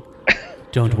with you.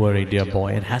 Don't worry, dear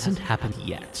boy, it hasn't happened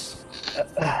yet.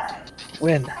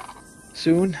 When?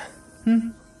 Soon?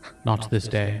 Not this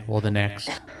day or the next.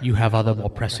 You have other more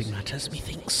pressing matters,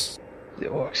 methinks. The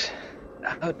orcs.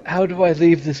 How do I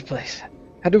leave this place?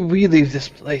 How do we leave this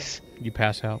place? You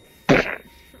pass out.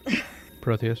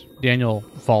 Proteus. Daniel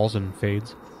falls and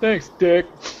fades. Thanks, Dick.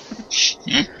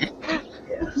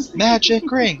 Yes.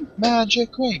 Magic ring!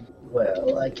 Magic ring!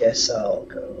 Well, I guess I'll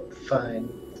go find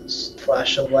this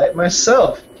flash of light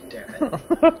myself. Damn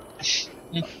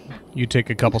it. You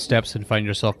take a couple steps and find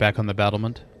yourself back on the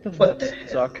battlement. What the hell?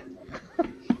 Suck.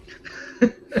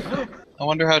 I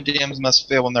wonder how DMs must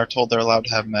feel when they're told they're allowed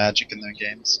to have magic in their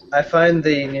games. I find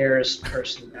the nearest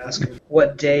person, ask him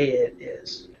what day it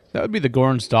is. That would be the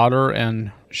Gorn's daughter,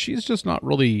 and she's just not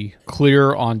really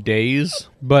clear on days.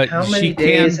 But How many she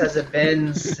days can. has it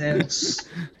been since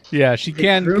Yeah, she The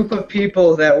can. group of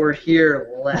people that were here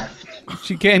left.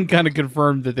 She can kind of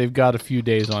confirm that they've got a few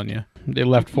days on you. They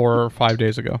left 4 or 5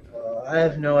 days ago. Well, I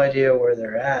have no idea where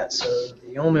they're at, so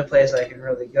the only place I can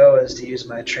really go is to use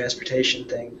my transportation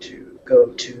thing to go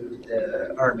to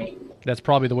the army. That's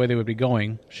probably the way they would be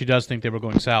going. She does think they were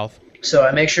going south. So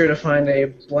I make sure to find a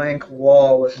blank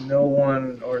wall with no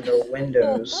one or no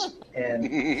windows,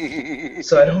 and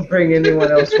so I don't bring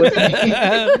anyone else with me.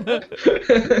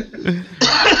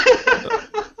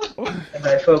 And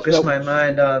I focus my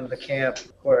mind on the camp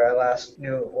where I last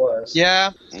knew it was.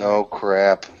 Yeah. No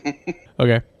crap.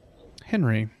 Okay.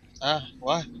 Henry.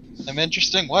 What? I'm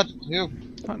interesting. What? Who?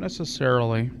 Not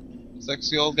necessarily.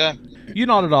 Sexy old guy. You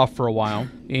nodded off for a while,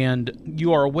 and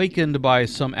you are awakened by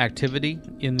some activity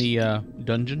in the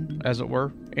dungeon, as it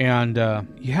were. And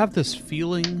you have this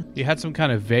feeling, you had some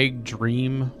kind of vague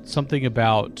dream, something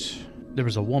about there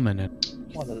was a woman in.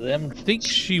 One of them. I think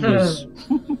she was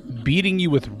beating you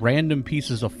with random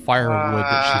pieces of firewood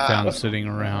that she found sitting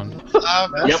around.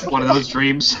 Yep, one of those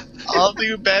dreams. I'll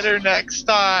do better next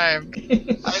time.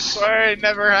 I swear it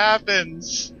never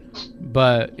happens.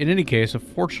 But in any case,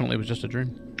 unfortunately, it was just a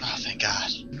dream. Oh, thank God.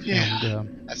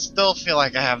 And, I still feel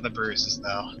like I have the bruises,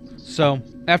 though. so,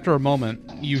 after a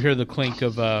moment, you hear the clink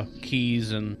of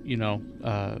keys and,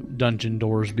 dungeon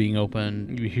doors being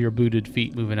open. You hear booted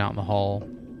feet moving out in the hall.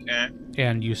 Okay.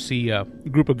 And you see a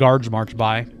group of guards march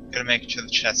by. Gotta make sure the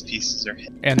chess pieces are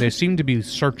hit. And they seem to be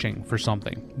searching for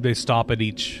something. They stop at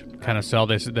each kind of cell.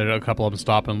 A couple of them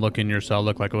stop and look in your cell,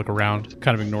 look around,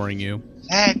 kind of ignoring you.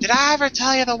 Hey, did I ever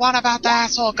tell you the one about the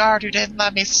asshole guard who didn't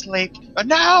let me sleep?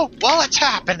 No! Well, it's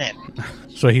happening!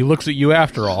 So he looks at you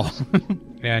after all.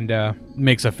 And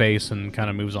makes a face and kind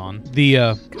of moves on.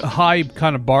 The high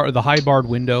barred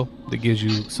window that gives you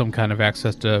some kind of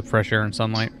access to fresh air and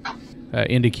sunlight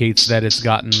indicates that it's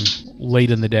gotten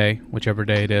late in the day, whichever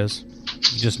day it is.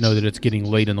 You just know that it's getting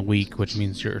late in the week, which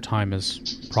means your time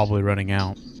is probably running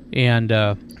out. And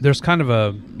there's kind of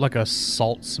a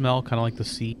salt smell, kind of like the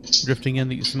sea drifting in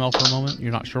that you smell for a moment.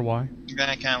 You're not sure why. Then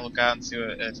I kind of look out and see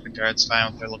if the guards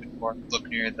find what they're looking for. Look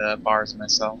near the bars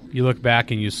myself. You look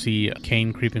back and you see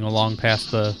Kane creeping along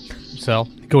past the cell,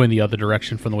 going the other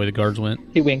direction from the way the guards went.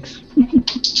 He winks.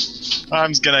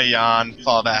 I'm just gonna yawn,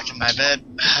 fall back in my bed.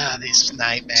 These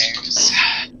nightmares.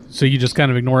 So you just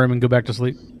kind of ignore him and go back to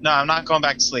sleep? No, I'm not going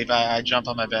back to sleep. I jump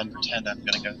on my bed and pretend I'm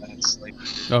gonna go back to sleep.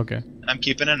 Okay. I'm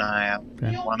keeping an eye out.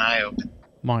 Okay. One eye open.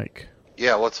 Mike.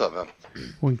 Yeah, what's up, man?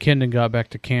 When Kendon got back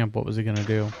to camp, what was he going to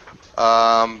do?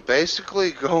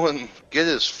 Basically go and get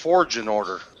his forge in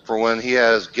order for when he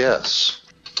has guests.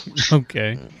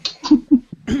 Okay.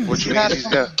 Which means he's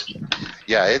gonna...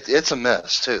 Yeah, it's a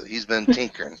mess, too. He's been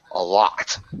tinkering a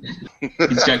lot.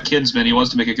 He's got kids, man. He wants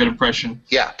to make a good impression.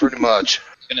 Yeah, pretty much.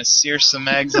 Gonna sear some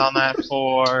eggs on that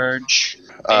forge.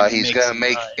 He's gonna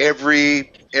make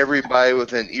everybody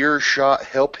within earshot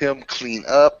help him clean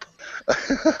up.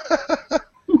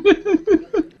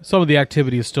 Some of the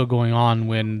activity is still going on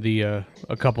when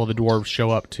a couple of the dwarves show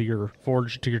up to your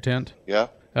forge, to your tent. Yeah.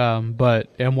 And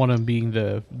one of them being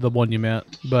the one you met.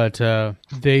 But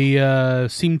they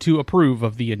seem to approve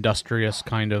of the industrious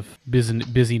kind of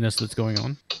busyness that's going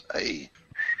on. Hey.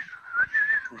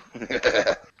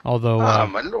 Although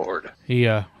my lord. He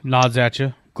nods at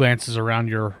you, glances around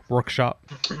your workshop.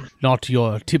 Not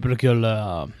your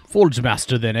typical forge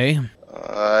master then, eh?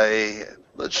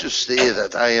 Let's just say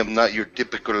that I am not your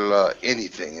typical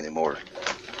anything anymore.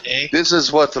 Eh? This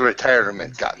is what the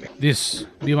retirement got me. This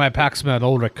be my packsmith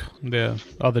Ulrich, the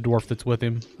other dwarf that's with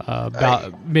him.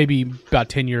 Maybe about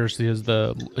 10 years his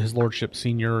lordship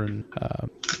senior and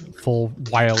full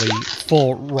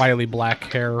Riley black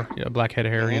hair, black head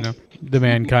hair. Mm-hmm. The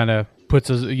man kind of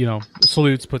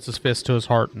salutes, puts his fist to his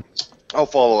heart. I'll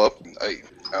follow up.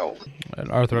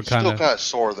 And Arthur still kind of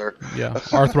sore there. Yeah,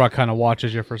 Arthur kind of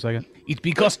watches you for a second. It'd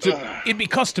be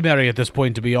customary at this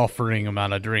point to be offering a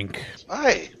man a drink.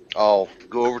 Aye, I'll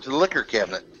go over to the liquor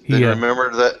cabinet. Then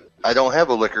remember that I don't have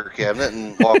a liquor cabinet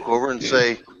and walk over and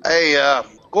say, "Hey,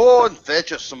 go and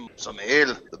fetch us some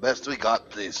ale, the best we got,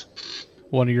 please."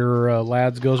 One of your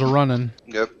lads goes a-running.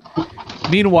 Yep.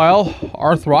 Meanwhile,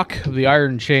 Arthrock of the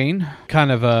Iron Chain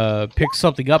kind of picks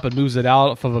something up and moves it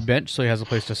out of a bench so he has a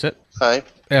place to sit. Aye.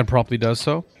 And promptly does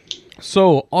so.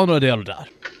 So, Honored Elder,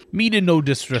 meaning no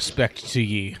disrespect to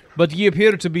ye, but ye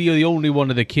appear to be the only one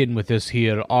of the kin with this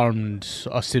here armed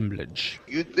assemblage.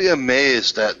 You'd be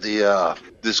amazed at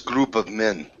this group of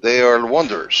men. They are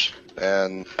wanderers,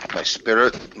 and my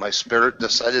spirit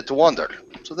decided to wander.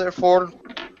 So therefore,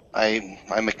 I'm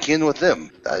akin with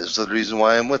them. That is the reason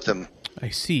why I'm with them. I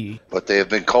see. But they have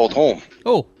been called home.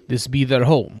 Oh, this be their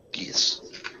home. Yes.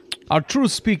 Our true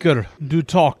speaker do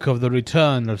talk of the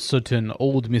return of certain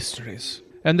old mysteries,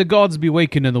 and the gods be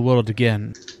wakened in the world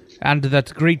again, and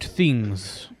that great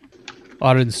things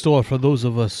are in store for those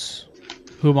of us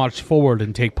who march forward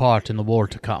and take part in the war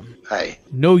to come. Aye.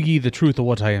 Know ye the truth of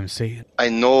what I am saying? I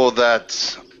know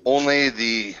that only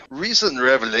the recent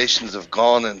revelations have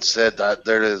gone and said that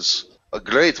there is a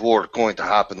great war going to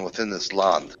happen within this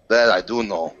land. That I do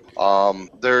know.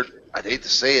 I'd hate to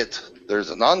say it, there's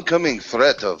an oncoming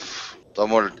threat of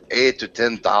somewhere 8 to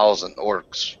 10,000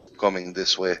 orcs coming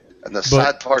this way. And the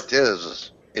sad part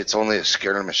is, it's only a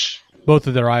skirmish. Both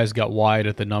of their eyes got wide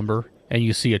at the number, and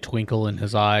you see a twinkle in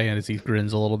his eye as he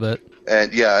grins a little bit.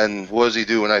 And yeah, and what does he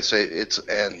do when I say it's,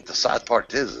 and the sad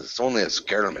part is, it's only a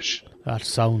skirmish. That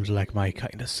sounds like my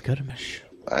kind of skirmish.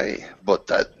 Aye, but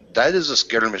that is a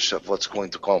skirmish of what's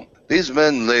going to come. These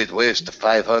men laid waste to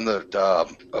 500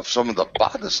 of some of the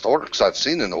baddest orcs I've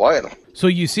seen in a while. So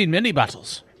you've seen many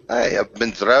battles? Aye, I've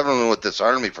been traveling with this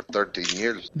army for 13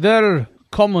 years. Their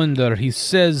commander, he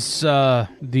says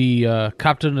the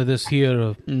captain of this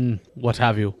here, what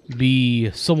have you,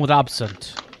 be somewhat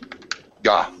absent.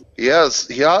 Yeah, he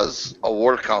has a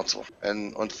war council,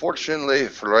 and unfortunately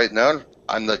for right now,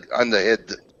 I'm the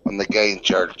head, I'm the guy in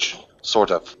charge,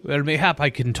 sort of. Well, mayhap I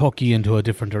can talk you into a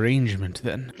different arrangement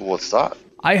then. What's that?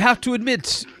 I have to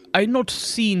admit, I'd not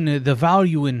seen the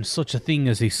value in such a thing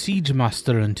as a siege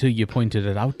master until you pointed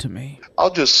it out to me.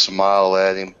 I'll just smile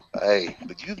at him. Hey,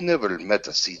 but you've never met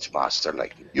a siege master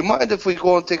like me. You mind if we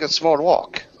go and take a small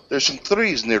walk? There's some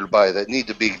trees nearby that need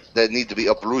to be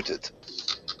uprooted.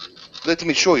 Let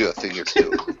me show you a thing or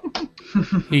two.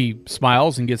 He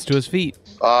smiles and gets to his feet.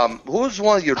 Who's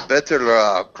one of your better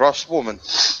crossbowmen?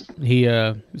 He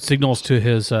signals to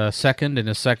his second, and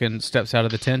his second steps out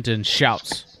of the tent and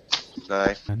shouts.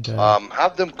 Aye. And,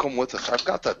 have them come with us. I've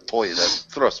got that toy that,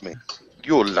 trust me,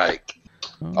 you'll like.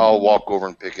 I'll walk over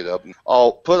and pick it up.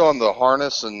 I'll put on the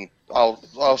harness and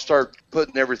I'll start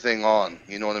putting everything on.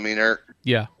 You know what I mean, Eric?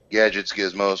 Yeah. Gadgets,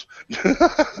 gizmos.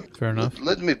 Fair enough.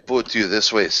 Let me put it to you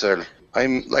this way, sir.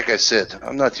 Like I said,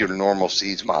 I'm not your normal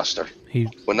siege master.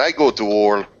 When I go to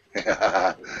war,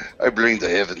 I bring the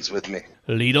heavens with me.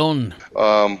 Lead on.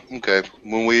 Okay.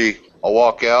 I'll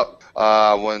walk out.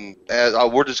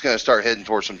 We're just gonna start heading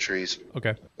towards some trees.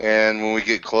 Okay. And when we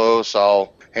get close,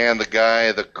 I'll hand the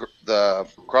guy the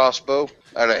crossbow.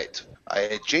 All right.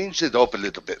 I changed it up a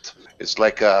little bit. It's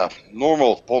like a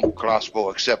normal pump crossbow,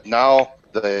 except now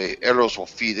the arrows will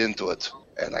feed into it,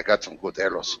 and I got some good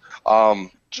arrows.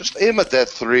 Just aim at that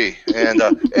 3, and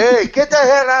hey, get the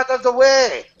hell out of the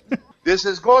way! This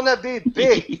is gonna be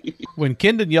big. When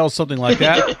Kendon yells something like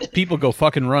that, people go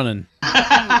fucking running.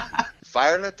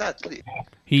 Fire at that, please.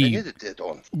 He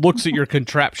looks at your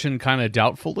contraption kind of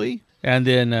doubtfully, and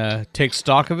then takes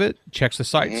stock of it, checks the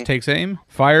sights, takes aim,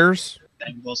 fires.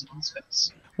 And wasn't on his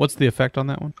face. What's the effect on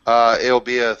that one? It'll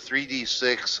be a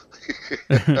 3d6.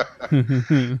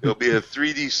 It'll be a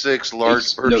 3d6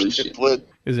 large burst split.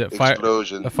 Is it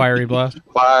explosion? A fiery blast?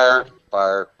 Fire.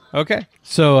 Okay.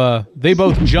 So they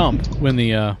both jump when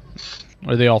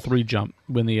or they all three jump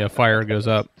when the fire goes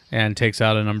up and takes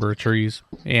out a number of trees.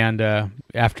 And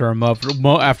after a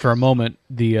moment,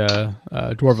 the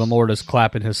Dwarven Lord is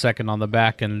clapping his second on the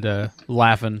back and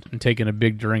laughing and taking a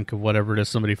big drink of whatever it is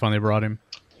somebody finally brought him.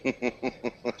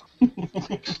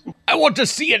 I want to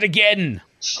see it again.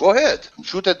 Go ahead.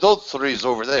 Shoot at those trees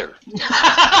over there.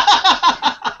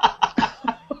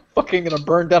 Fucking gonna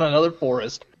burn down another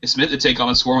forest. It's meant to take on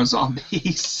a swarm of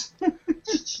zombies.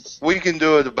 We can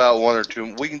do it about 1 or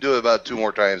 2. We can do it about 2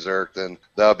 more times, Eric. Then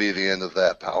that'll be the end of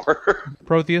that power.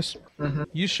 Protheus,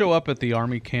 you show up at the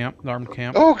armed camp.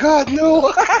 Oh God,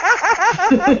 no!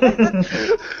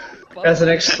 As an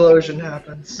explosion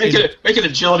happens. Make an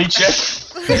agility check.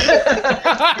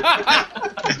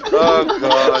 Oh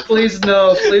God! Please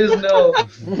no! Please no!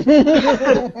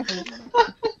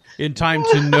 In time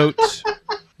to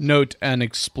note an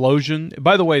explosion.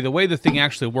 By the way the thing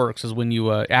actually works is when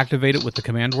you activate it with the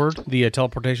command word, the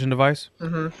teleportation device,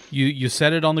 you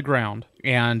set it on the ground,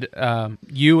 and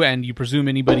you presume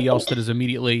anybody else that is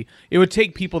immediately, it would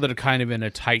take people that are kind of in a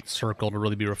tight circle to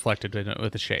really be reflected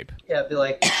with the shape. Yeah, it'd be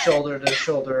like shoulder to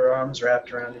shoulder, arms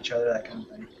wrapped around each other, that kind of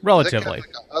thing. Relatively. Is that kind of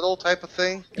like a huddle type of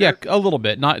thing? Yeah, a little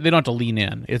bit. They don't have to lean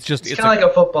in. It's kind of like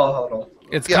a football huddle.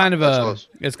 It's kind of a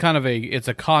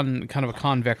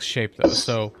convex shape though.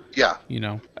 So yeah,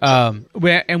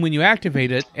 and when you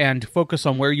activate it and focus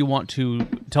on where you want to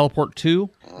teleport to,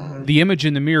 the image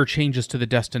in the mirror changes to the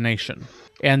destination,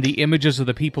 and the images of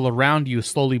the people around you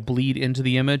slowly bleed into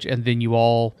the image, and then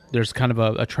there's kind of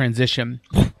a transition,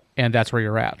 and that's where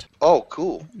you're at. Oh,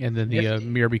 cool. And then the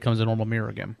mirror becomes a normal mirror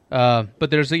again. But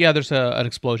there's an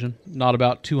explosion, not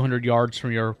about 200 yards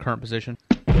from your current position.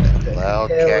 Loud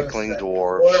cackling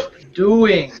dwarves. What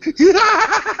doing?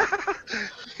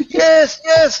 Yes.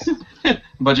 A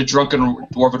bunch of drunken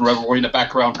dwarven revelry in the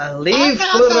background. I leave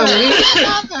for the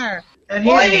week. And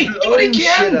he's blowing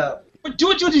shit up. But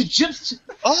do it to these gyps.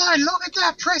 Oh, look at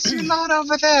that pressing mode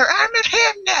over there. I'm at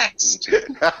him next.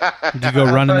 Did you go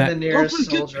running Find that? the nearest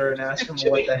soldier and ask him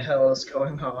what the hell is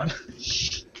going on.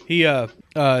 He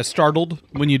startled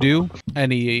when you do,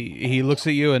 and he looks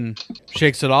at you and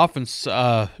shakes it off and "'Tis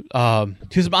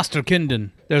Master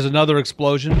Kindon." There's another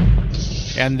explosion,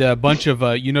 and a bunch of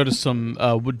you notice some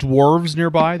dwarves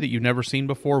nearby that you've never seen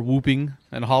before, whooping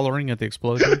and hollering at the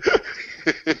explosion.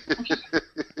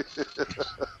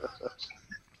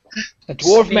 A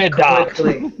dwarf may die.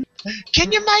 Quickly.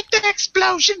 Can you make the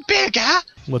explosion bigger?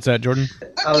 What's that, Jordan?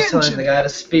 I was telling the guy to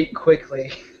speak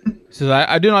quickly. He says,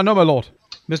 "I do not know, my lord.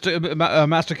 Master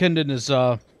Kindon is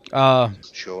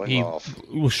Showing off.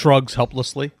 shrugs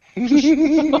helplessly.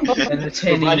 Entertaining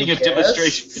Providing a guests.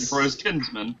 demonstration for his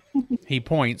kinsman. He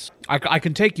points. I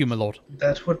can take you, my lord.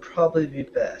 That would probably be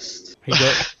best.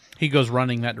 He goes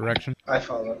running that direction. I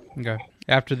follow. Okay.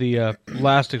 After the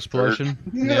last explosion,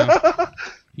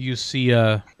 you see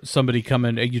somebody come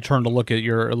in. You turn to look at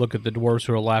the dwarves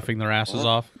who are laughing their asses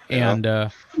off, and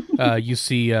you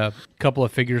see a couple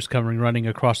of figures coming running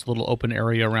across the little open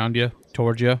area around you,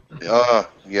 towards you.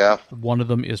 Yeah. One of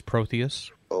them is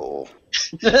Protheus. Oh.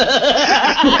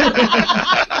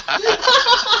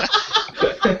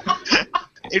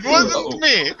 It wasn't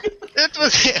me. It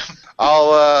was him.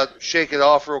 I'll shake it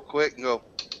off real quick and go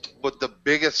with the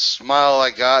biggest smile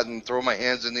I got and throw my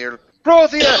hands in the air.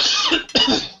 Protheus!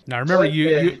 Now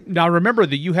remember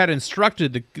that you had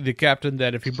instructed the captain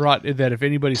that if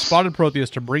anybody spotted Protheus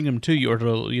to bring him to you, or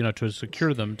to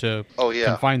secure them, to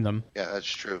confine them. Yeah, that's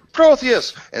true.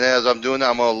 Protheus! And as I'm doing that,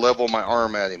 I'm gonna level my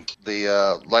arm at him.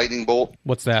 The lightning bolt.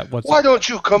 What's that? Why don't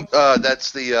you come?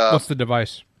 That's the. What's the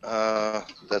device?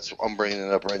 I'm bringing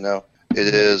it up right now. It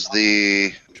is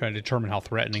the. Trying to determine how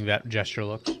threatening that gesture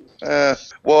looks.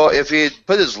 Well, if he had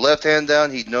put his left hand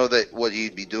down, he'd know that what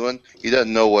he'd be doing. He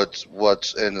doesn't know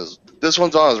what's in his. This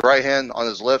one's on his right hand. On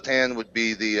his left hand would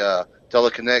be the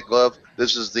telekinetic glove.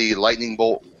 This is the lightning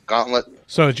bolt gauntlet.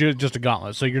 So it's just a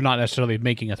gauntlet. So you're not necessarily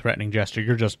making a threatening gesture.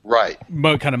 You're just kind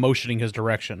of motioning his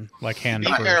direction, like hand. To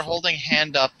be fair, holding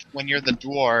hand up when you're the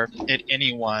dwarf at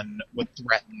anyone would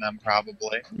threaten them,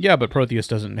 probably. Yeah, but Protheus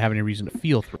doesn't have any reason to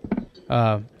feel threatened.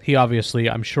 He obviously,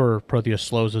 I'm sure Protheus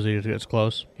slows as he gets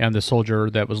close, and the soldier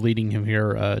that was leading him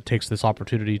here takes this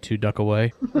opportunity to duck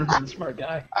away. Smart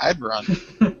guy. I'd run.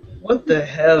 What the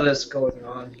hell is going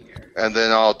on here? And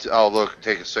then I'll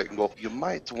take a second. Go. You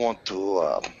might want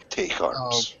to take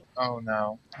arms. Oh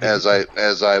no. As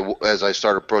I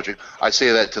start approaching, I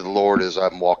say that to the Lord as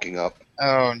I'm walking up.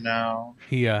 Oh no.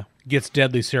 He gets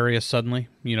deadly serious suddenly.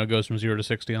 Goes from 0 to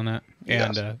 60 on that,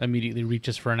 and immediately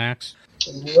reaches for an axe.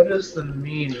 What is the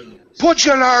meaning? Put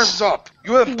your arms up,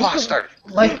 you imposter!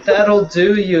 Like that'll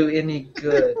do you any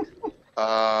good.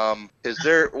 Is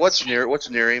there what's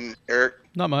near him, Eric?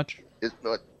 Not much.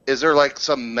 Is there like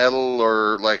some metal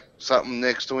or like something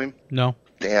next to him? No.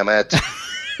 Damn it.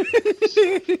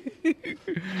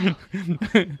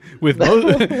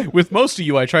 With most of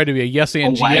you, I try to be a yes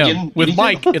and GM. Wagon? With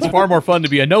Mike, it's far more fun to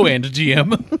be a no and GM.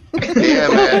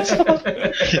 Damn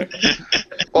it.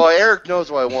 Well, Eric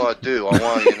knows what I want to do. I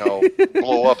want to,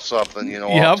 blow up something,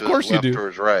 Yeah, off of course to his you left do. or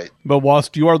his right. But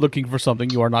whilst you are looking for something,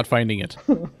 you are not finding it.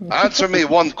 Answer me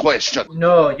one question.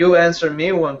 No, you answer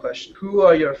me one question. Who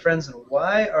are your friends and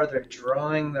why are they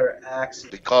drawing their axes?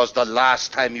 Because the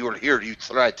last time you were here, you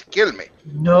tried to kill me.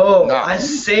 No, No. I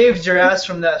saved your ass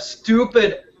from that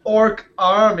stupid orc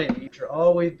army. You've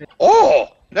always been. Oh,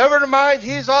 never mind.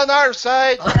 He's on our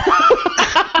side.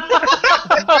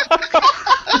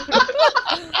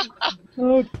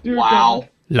 Oh, dear Wow.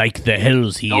 Like the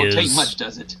hells he Don't is. take much,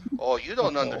 does it? Oh, you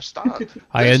don't understand.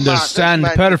 I understand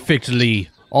perfectly.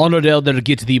 Honored elder,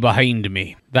 get thee behind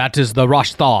me. That is the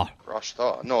Rashthar.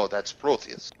 Rashthar. No, that's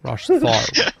Protheus.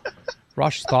 Rashthar.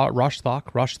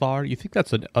 Rashthar. You think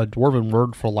that's a dwarven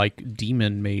word for like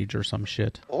demon mage or some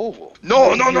shit? Oh.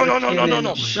 No.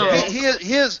 Shit. He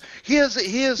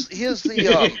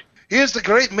is the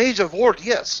great mage of Ward,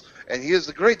 yes. And he is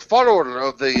the great follower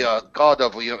of the god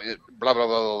of, blah, blah,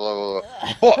 blah, blah, blah.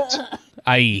 But,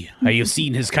 Aye, I have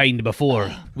seen his kind before.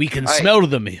 We can Aye. smell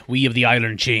them, we of the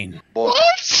Iron Chain. but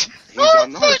What? he's Oh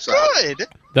on our my side. god!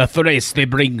 The Thrace, they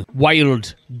bring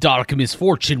wild, dark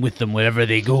misfortune with them wherever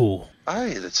they go.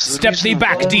 Aye, that's the Step thee reason-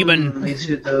 back, demon. Only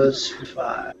to those who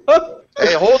fight.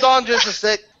 Hey, hold on just a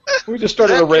sec. We just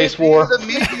started a Let me race be war. the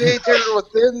mediator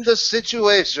within the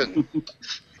situation.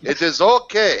 It is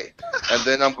okay. And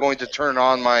then I'm going to turn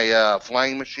on my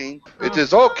flying machine. It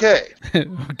is okay.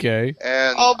 Okay.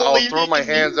 And I'll I'll believe throw you my can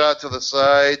hands out to the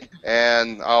side,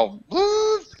 and I'll...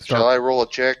 Shall I roll a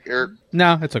check, Eric?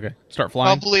 No, it's okay. Start I'll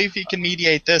flying. believe he can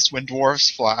mediate this when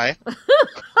dwarves fly.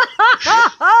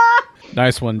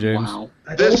 Nice one, James. Wow.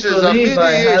 I This don't is a believe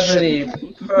I have mediation.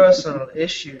 any personal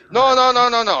issue.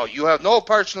 No. You have no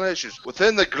personal issues.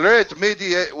 Within my great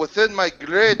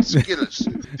skills,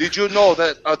 did you know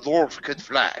that a dwarf could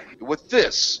fly? With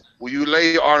this, will you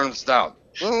lay your arms down?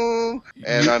 And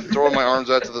I'm throwing my arms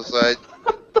out to the side,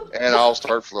 and I'll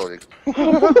start floating. Who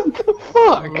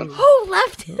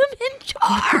left him in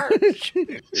charge?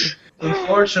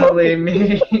 Unfortunately,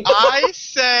 me. I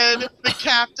said the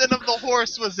captain of the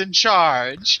horse was in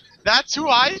charge. That's who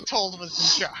I told was in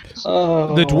charge.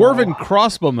 Oh. The dwarven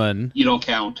crossbowman. You don't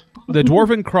count. The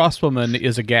dwarven crossbowman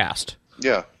is aghast.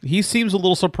 Yeah, He seems a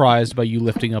little surprised by you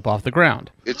lifting up off the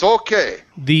ground. it's okay.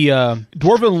 The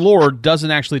dwarven lord doesn't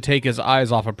actually take his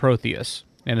eyes off of Protheus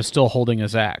and is still holding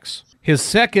his axe. His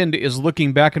second is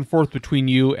looking back and forth between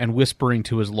you and whispering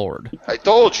to his lord. I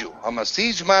told you, I'm a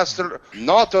siege master,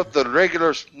 not of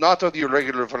your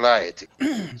regular variety.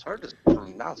 It's hard to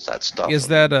pronounce that stuff. Is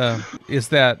that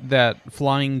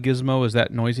flying gizmo? Is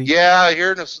that noisy? Yeah, I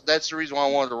hear this. That's the reason why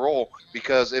I wanted to roll,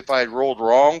 because if I had rolled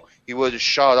wrong, he would have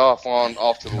shot off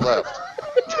to the left.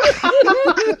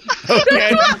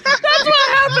 Okay. That's what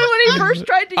happened when he first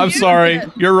tried to I'm use sorry. it.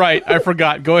 You're right. I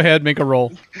forgot. Go ahead, make a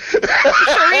roll.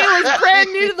 Shareen was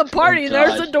brand new to the party. Oh,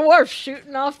 There's God. a dwarf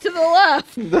shooting off to the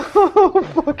left. Oh,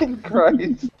 fucking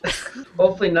Christ.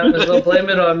 Hopefully none of will blame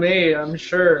it on me, I'm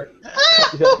sure.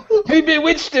 We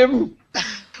bewitched him!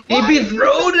 He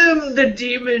betrothed him, the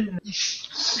demon!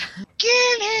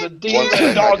 The One demon second,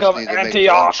 I dog just of need to make one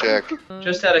Antioch! check.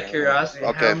 Just out of curiosity,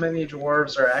 Okay. how many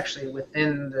dwarves are actually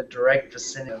within the direct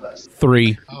vicinity of us?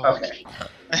 3. Okay.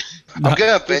 I'm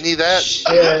gonna penny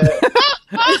that.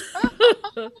 Yeah.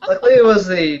 Luckily it was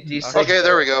the D6. Okay,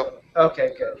 there we go.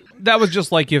 Okay, good. That was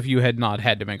just like if you had not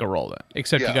had to make a roll, then,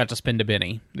 except you Yeah. got to spend a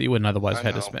penny that you wouldn't otherwise I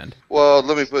had to know. spend. Well,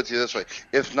 let me put it to you this way: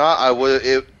 if not, I would.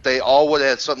 If they all would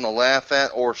have had something to laugh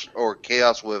at, or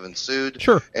chaos would have ensued.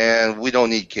 Sure. And we don't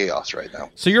need chaos right now.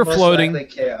 So you're Most floating. likely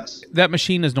chaos. That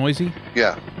machine is noisy.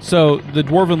 Yeah. So the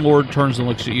dwarven lord turns and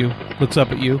looks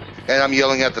up at you. And I'm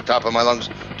yelling at the top of my lungs,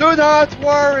 "Do not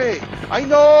worry! I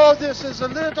know this is a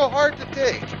little hard to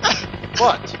take,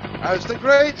 but as the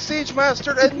great siege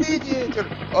master and mediator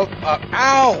of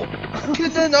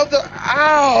Gideon of the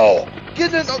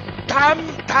Gideon of damn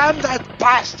that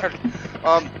bastard!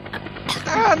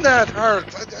 Damn that hurt!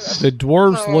 The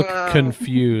dwarves look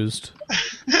confused.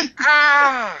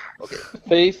 Okay,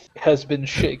 Faith has been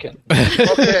shaken.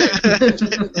 okay.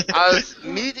 As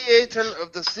mediator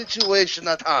of the situation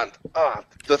at hand,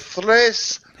 the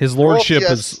Thrace His lordship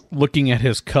Protheus- is looking at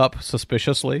his cup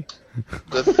suspiciously.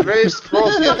 The Thrace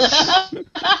Protheus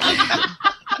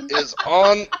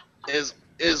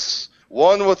is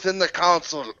one within the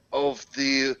council of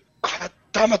the. God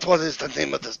damn it! What is the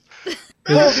name of this?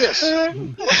 Protheus,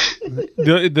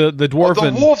 The of the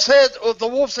dwarven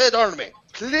Wolf's Head Army.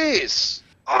 Please,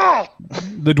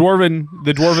 the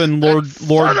dwarven lord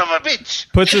son of a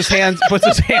bitch! puts his hands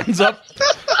up.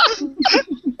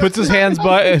 Puts his hands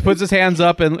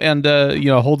up and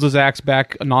holds his axe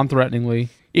back non-threateningly.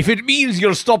 If it means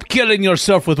you'll stop killing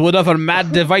yourself with whatever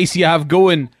mad device you have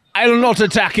going, I'll not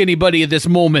attack anybody at this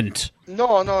moment. No.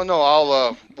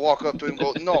 I'll walk up to him and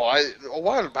go, no, a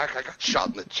while back I got shot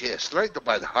in the chest, right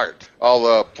by the heart.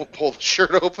 I'll pull the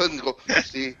shirt open and go,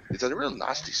 see, it's a real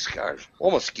nasty scar.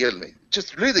 Almost killed me.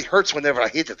 Just really hurts whenever I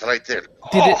hit it right there.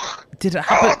 Did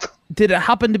it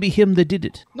happen to be him that did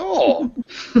it? No.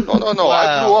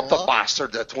 I blew up the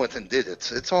bastard that went and did it.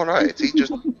 It's all right.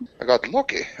 I got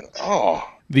lucky. Oh.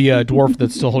 The dwarf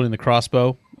that's still holding the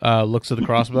crossbow looks at the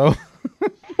crossbow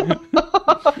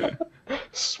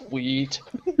Sweet.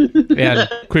 and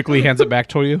quickly hands it back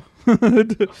to you.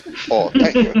 Oh,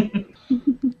 thank you.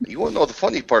 You want to know the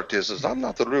funny part is I'm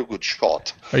not a real good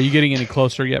shot. Are you getting any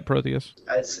closer yet, Protheus?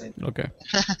 I'd say. Okay.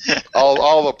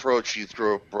 I'll approach you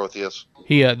through Protheus.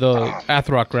 The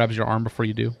Athrok grabs your arm before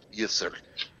you do. Yes, sir.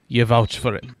 You vouch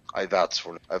for it. I vouch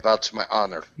for it. I vouch my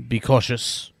honor. Be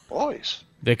cautious. Boys.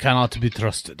 They cannot be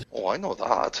trusted. Oh, I know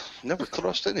that. Never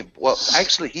trust any. Well,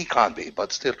 actually, he can't be,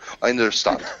 but still, I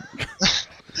understand.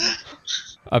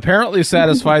 Apparently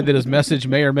satisfied that his message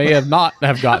may or may have not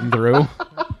have gotten through.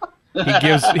 He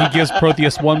gives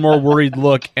Protheus one more worried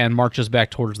look and marches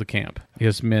back towards the camp,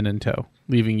 his men in tow,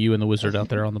 leaving you and the wizard out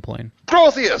there on the plain.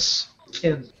 Protheus!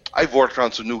 Him. I've worked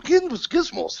on some new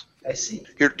gizmos. I see.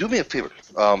 Here, do me a favor.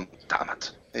 Damn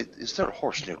it. Is there a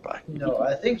horse nearby? No,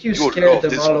 I think you You'd scared love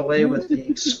them this all one. away with the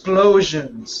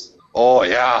explosions. Oh,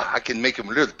 yeah. I can make him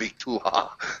a little big, too, huh?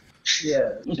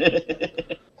 Yeah.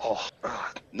 Oh,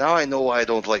 now I know why I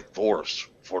don't like dwarves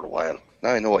for a while.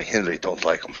 Now I know why Henry don't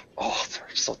like them. Oh,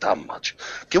 they're so damn much.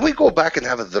 Can we go back and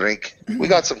have a drink? We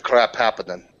got some crap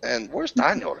happening. And where's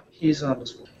Daniel? He's on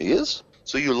his way. He is?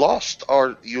 So you lost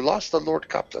the Lord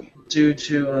Captain. Due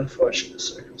to unfortunate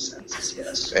circumstances,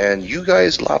 yes. And you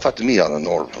guys laugh at me on a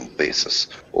normal basis.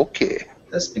 Okay.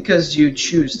 That's because you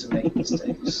choose to make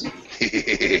mistakes.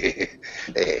 Hey,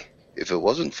 if it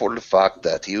wasn't for the fact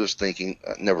that he was thinking,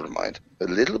 never mind, a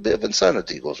little bit of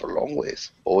insanity goes a long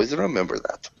ways. Always remember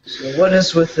that. So what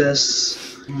is with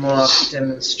this mock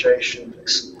demonstration?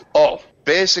 Oh,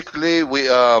 basically, we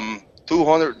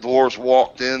 200 dwarves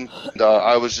walked in. And,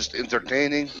 I was just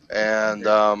entertaining, and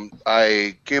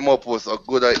I came up with a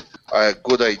good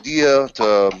idea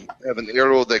to have an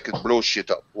arrow that could blow shit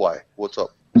up. Why? What's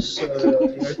up? So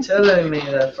you're telling me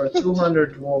that for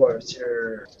 200 dwarves,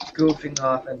 you're goofing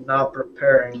off and not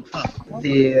preparing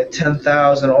the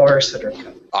 10,000 orcs that are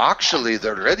coming. Actually,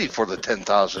 they're ready for the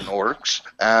 10,000 orcs,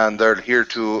 and they're here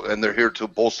to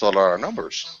bolster our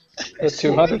numbers. The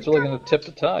 200's really going to tip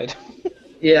the tide.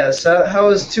 Yeah, so how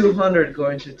is 200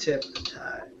 going to tip the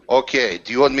tide? Okay,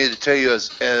 do you want me to tell you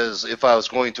as if I was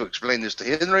going to explain this to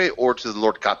Henry or to the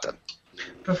Lord Captain?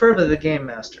 Preferably the game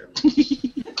master.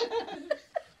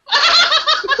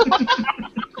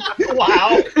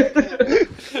 Wow.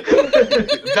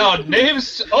 The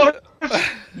names are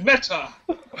meta.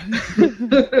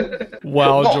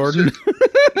 Wow, Jordan.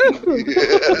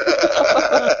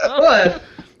 What?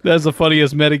 That's the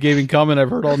funniest metagaming comment I've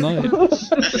heard all night. Because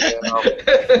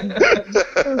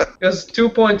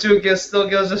 2.2 still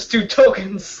gives us 2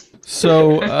 tokens.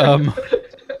 So,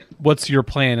 what's your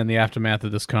plan in the aftermath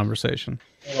of this conversation?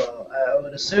 Well, I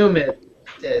would assume it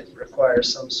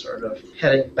requires some sort of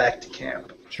heading back to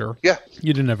camp. Sure. Yeah.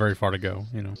 You didn't have very far to go,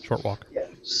 short walk. Yeah.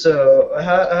 So,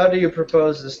 how do you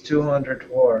propose this 200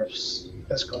 dwarves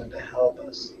is going to help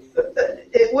us?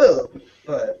 It will,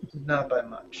 but not by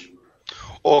much.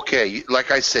 Okay,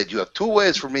 like I said, you have 2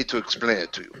 ways for me to explain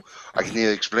it to you. I can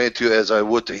either explain it to you as I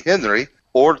would to Henry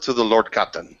or to the Lord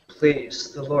Captain.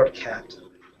 Please, the Lord Captain.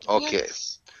 Okay.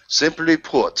 Yes. Simply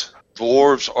put,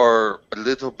 dwarves are a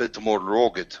little bit more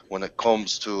rugged when it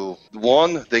comes to,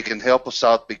 one, they can help us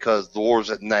out because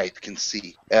dwarves at night can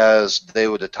see as they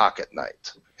would attack at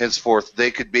night. Henceforth,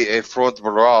 they could be a front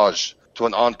barrage to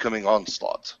an oncoming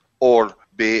onslaught, or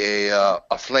be a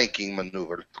flanking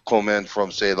maneuver to come in from,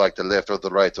 say, like the left or the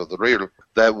right or the rear,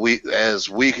 that we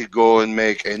could go and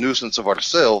make a nuisance of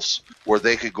ourselves, where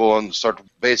they could go and start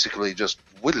basically just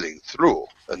whittling through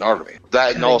an army.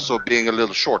 That and also being a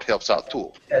little short helps out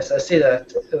too. Yes, I see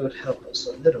that it would help us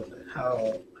a little bit.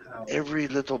 How? Every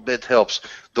little bit helps.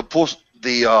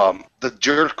 The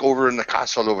jerk over in the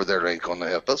castle over there ain't gonna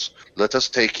help us. Let us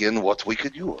take in what we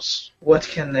could use. What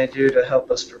can they do to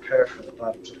help us prepare for the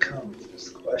battle to come?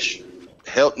 Is the question.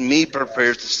 Help me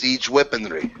prepare the siege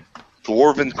weaponry.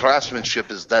 Dwarven craftsmanship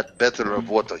is that better of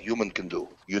what a human can do.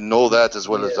 You know that as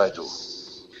well as I do.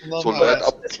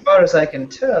 As far as I can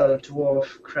tell,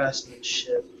 dwarf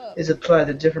craftsmanship is applied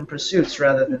to different pursuits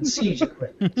rather than siege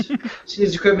equipment.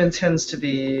 Siege equipment tends to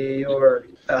be your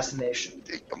fascination.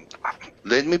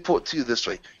 Let me put it to you this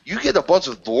way. You get a bunch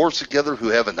of dwarves together who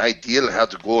have an idea on how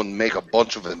to go and make a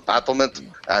bunch of embattlement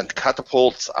and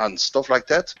catapults and stuff like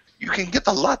that, you can get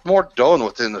a lot more done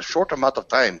within a short amount of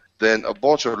time than a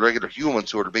bunch of regular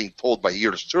humans who are being told by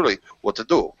years truly what to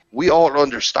do. We all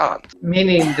understand.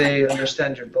 Meaning they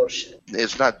understand your bullshit.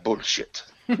 It's not bullshit.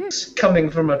 It's coming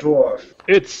from a dwarf.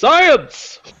 It's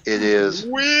science! It is.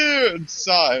 Weird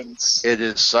science. It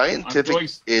is scientific. I'm doing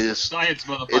It is. science,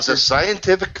 motherfucker. It's a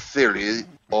scientific theory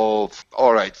of.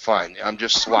 All right, fine. I'm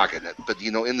just swagging it, but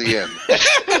in the end,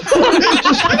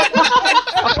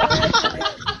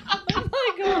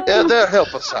 yeah, they'll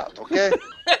help us out. Okay.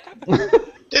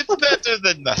 It's better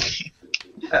than nothing.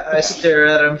 I stare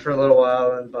at him for a little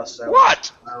while and bust out What?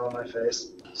 a smile on my face.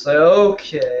 Say,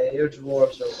 okay, your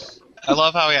dwarves are welcome. I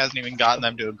love how he hasn't even gotten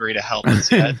them to agree to help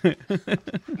us yet.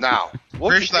 Now,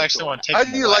 what First, do you I actually think, want to though? take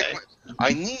How him do you away. like?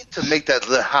 I need to make that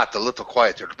hat a little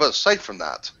quieter. But aside from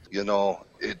that,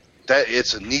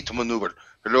 it's a neat maneuver.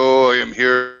 Hello, I am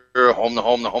here. Home.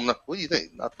 What do you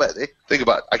think? Not bad, eh? Think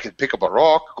about it. I can pick up a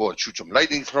rock, go and shoot some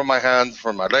lightning from my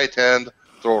right hand,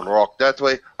 throw a rock that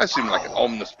way. I seem like an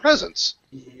ominous presence.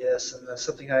 Yes, and that's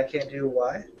something I can't do.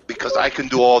 Why? Because I can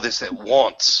do all this at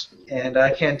once. And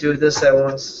I can't do this at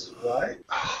once. Why?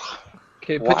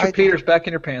 Okay, put your Peters back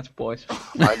in your pants, boys.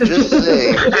 I'm just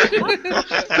saying.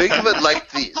 Think of it like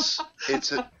this.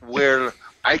 It's where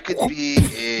I could be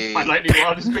a. My lightning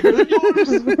rod is bigger than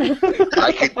yours.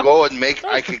 I could go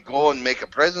and make a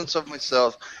presence of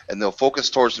myself, and they'll focus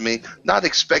towards me, not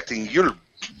expecting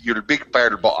your big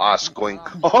bad boss going,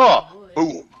 aha,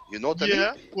 boom. You know what I mean?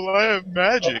 Yeah, well, I have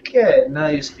magic. Okay, now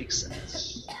you speak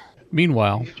sense.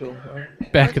 Meanwhile,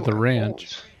 back at the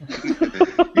ranch,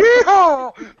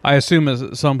 Yeehaw! I assume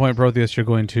at some point, Protheus,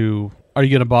 are you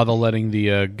going to bother letting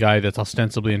the guy that's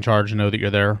ostensibly in charge know that you're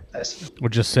there? I see. Or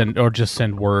just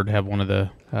send word, have one of the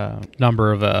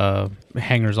number of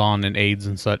hangers-on and aides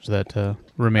and such that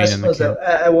remain I in the suppose camp.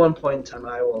 at one point in time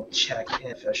I will check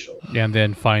in official. And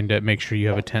then make sure you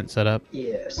have a tent set up.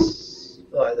 Yes.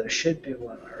 Well, there should be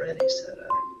one already set up.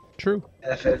 True.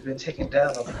 And if it had been taken down,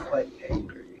 I'll be quite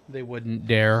angry. They wouldn't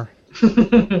dare.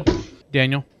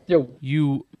 Daniel, Yo.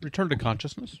 you return to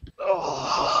consciousness.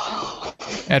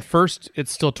 At first,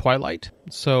 it's still twilight,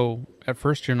 so at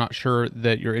first you're not sure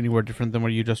that you're anywhere different than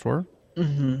where you just were.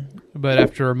 Mm-hmm. But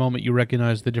after a moment, you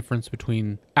recognize the difference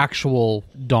between actual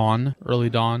dawn, early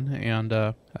dawn, and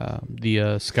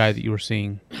the sky that you were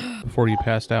seeing before you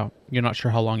passed out. You're not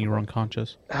sure how long you were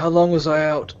unconscious. How long was I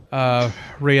out?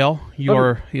 Rael, you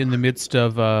are in the midst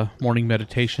of morning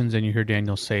meditations, and you hear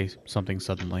Daniel say something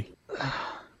suddenly.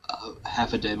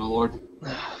 Half a day, my lord.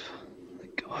 My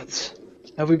gods.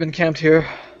 Have we been camped here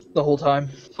the whole time?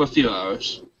 For a few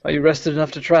hours. Are you rested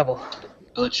enough to travel?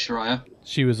 Let Shariah.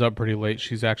 She was up pretty late.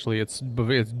 She's actually it's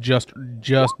just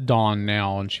dawn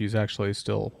now, and she's actually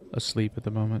still asleep at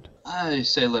the moment. I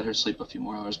say let her sleep a few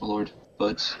more hours, my lord.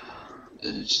 But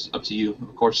it's up to you,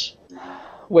 of course.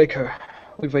 Wake her.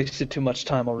 We've wasted too much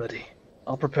time already.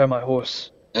 I'll prepare my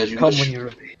horse. As you Come wish. when you're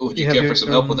ready. Would you have care your for some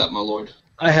help own- with that, my lord?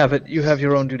 I have it. You have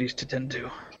your own duties to tend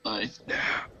to. I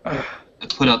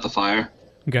put out the fire.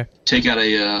 Okay. Take out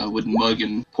a wooden mug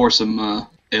and pour some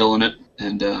ale in it,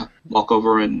 and walk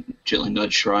over and gently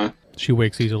nudge Shariah. She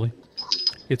wakes easily.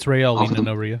 It's Rael Offer leaning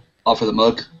them. over you. Offer the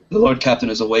mug. The Lord Captain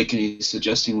is awake, and he's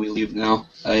suggesting we leave now.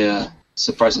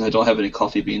 Surprisingly, I don't have any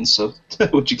coffee beans, so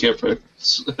would you care for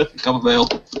a cup of ale?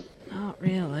 Not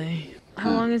really.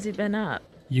 How long has he been up?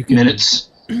 You can Minutes.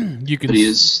 You can But he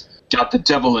has got the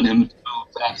devil in him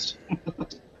so fast.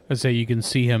 I say you can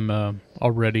see him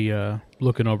already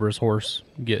looking over his horse,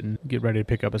 get ready to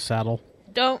pick up a saddle.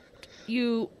 Don't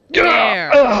you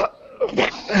dare!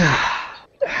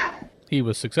 He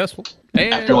was successful.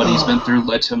 And After what he's been through,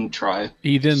 let him try.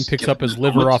 he then Just picks give up him his a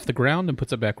liver moment. off the ground and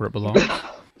puts it back where it belongs.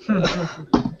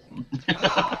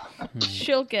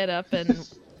 She'll get up and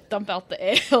dump out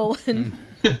the ale and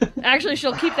actually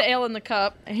she'll keep the ale in the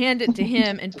cup, hand it to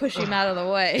him, and push him out of the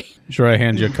way. Sure, I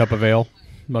hand you a cup of ale,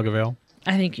 mug of ale.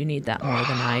 I think you need that more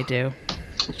than I do.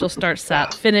 She'll start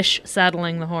finish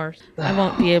saddling the horse. I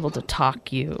won't be able to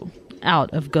talk you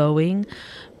out of going,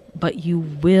 but you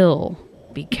will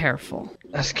be careful,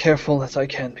 As careful as I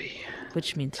can be.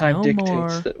 which means Time no dictates more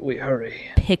that we hurry.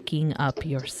 picking up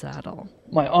your saddle.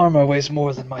 My armor weighs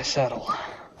more than my saddle.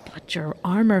 But your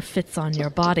armor fits on your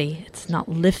body. It's not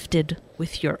lifted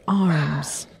with your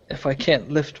arms. If I can't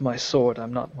lift my sword,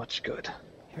 I'm not much good.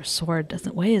 Your sword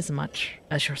doesn't weigh as much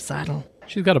as your saddle.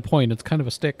 She's got a point. It's kind of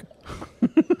a stick.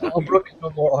 I'll brook no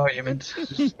more argument.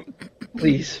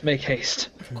 Please, make haste.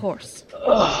 Of course.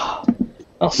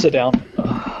 I'll sit down.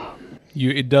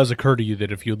 It does occur to you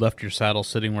that if you had left your saddle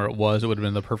sitting where it was, it would have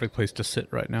been the perfect place to sit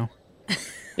right now.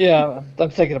 Yeah, I'm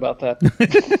thinking about that.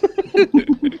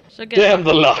 She'll get Damn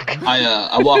the luck.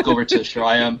 I walk over to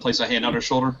Shariah and place a hand on her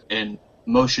shoulder and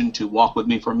motion to walk with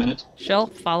me for a minute. She'll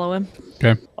follow him.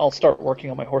 Okay. I'll start working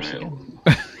on my horse again.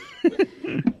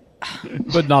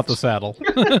 But not the saddle.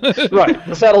 Right,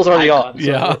 the saddle's already on. So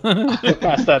Yeah. we're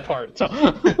past that part. So.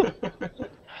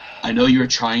 I know you're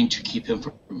trying to keep him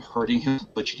from hurting him,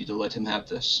 but you need to let him have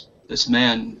this. This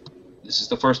man, this is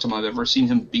the first time I've ever seen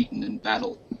him beaten in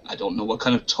battle. I don't know what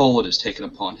kind of toll it has taken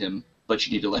upon him, but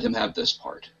you need to let him have this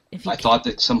part. If I thought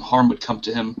that some harm would come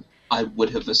to him, I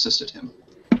would have assisted him.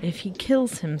 If he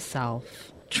kills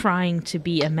himself trying to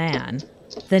be a man,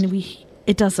 then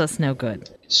it does us no good.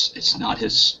 It's not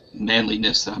his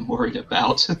manliness that I'm worried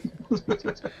about.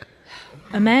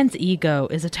 A man's ego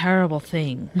is a terrible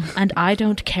thing, and I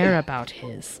don't care about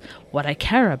his. What I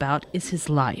care about is his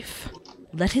life.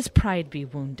 Let his pride be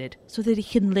wounded, so that he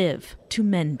can live to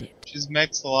mend it. Just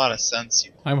makes a lot of sense.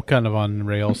 I'm kind of on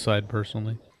Rael's side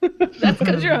personally. That's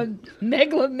because you're a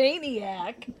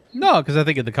megalomaniac. No, because I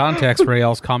think in the context,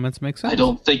 Rael's comments make sense. I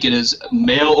don't think it is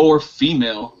male or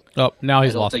female. Oh, now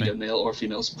he's I don't lost think me. a male or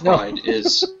female's pride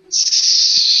is.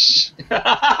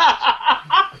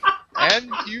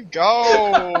 And you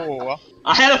go.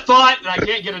 I had a thought, and I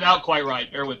can't get it out quite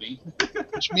right. Bear with me.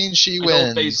 Which means she Basically,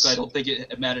 I wins. don't think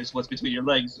it matters what's between your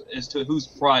legs as to whose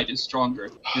pride is stronger.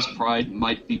 His pride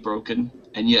might be broken,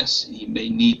 and yes, he may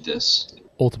need this.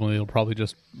 Ultimately, it'll probably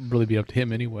just really be up to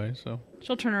him anyway. So,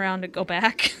 She'll turn around and go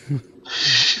back.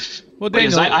 well,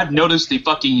 Because Daniel, I've noticed the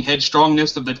fucking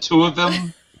headstrongness of the two of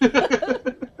them.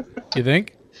 you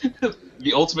think?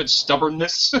 The ultimate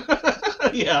stubbornness.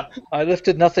 Yeah. I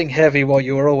lifted nothing heavy while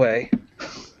you were away.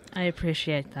 I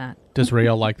appreciate that. Does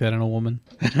Rael like that in a woman?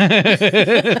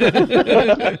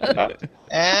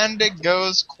 And it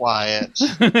goes quiet.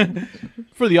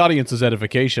 For the audience's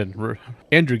edification,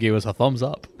 Andrew gave us a thumbs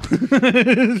up.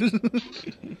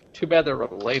 Too bad they're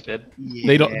related.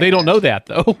 They don't know that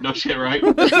though. No shit, right?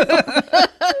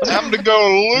 Time to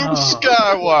go Luke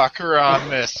Skywalker on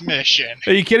this mission.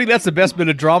 Are you kidding? That's the best bit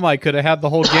of drama I could have had the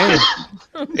whole game.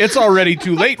 It's already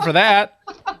too late for that.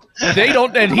 They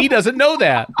don't, and he doesn't know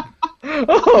that.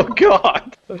 Oh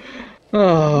God.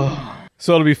 Oh.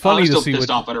 So it'll be funny I'm to still see pissed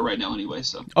what. off at her right now anyway,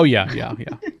 so. Oh yeah.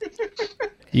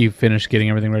 You finished getting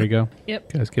everything ready to go?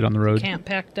 Yep. Guys, get on the road. Camp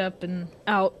packed up and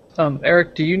out.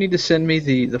 Eric, do you need to send me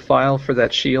the file for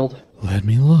that shield? Let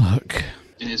me look.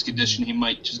 In his condition, he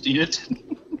might just eat it.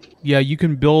 Yeah, you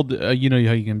can build. You know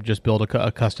how you can just build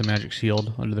a custom magic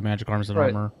shield under the magic arms and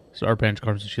Right. armor. So our magic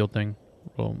arms and shield thing.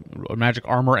 Well, magic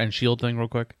armor and shield thing, real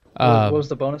quick. What was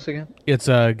the bonus again? It's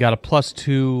got a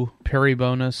 +2 parry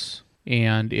bonus,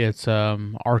 and it's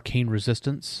arcane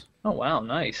resistance. Oh wow,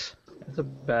 nice. That's a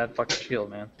bad fucking shield,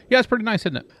 man. Yeah, it's pretty nice,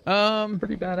 isn't it?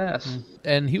 Pretty badass.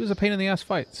 And he was a pain in the ass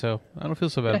fight, so I don't feel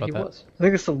so bad Yeah, about he that. was. I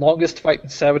think it's the longest fight in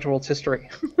Savage Worlds history.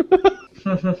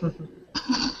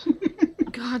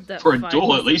 God, that For a fight duel,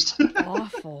 was at least.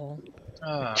 awful.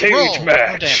 Cage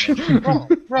match.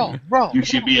 Roll. You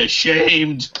should be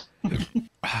ashamed.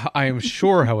 I am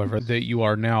sure, however, that you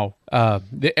are now.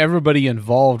 That everybody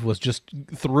involved was just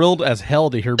thrilled as hell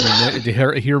to hear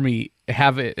me hear me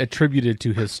have it attributed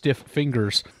to his stiff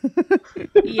fingers.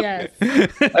 Yes.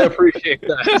 I appreciate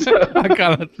that. I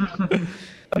kind of,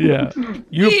 yeah.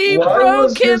 He Why broke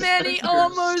was him his and he fingers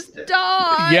almost stiff?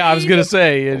 died. Yeah, I was gonna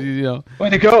say, you know, Way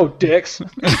to go, dicks.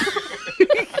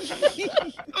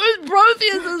 It was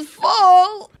Protheus'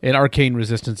 fault. and arcane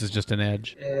resistance is just an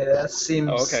edge. Yeah, it seems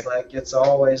Oh, okay. like it's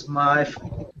always my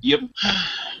fault. Yep.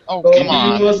 Oh, Well, come he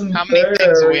on. wasn't How many there.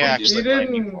 things are we He actually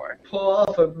blaming you didn't for? pull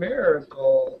off a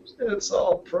miracle. It's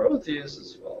all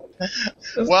Protheus' fault.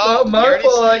 It's Well, not my you already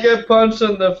fault I get punched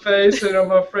in the face and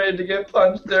I'm afraid to get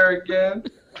punched there again.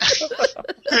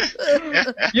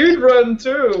 You'd run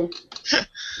too.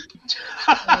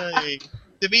 Hey,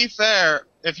 to be fair,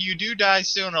 if you do die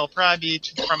soon, it'll probably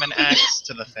be from an axe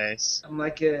to the face. I'm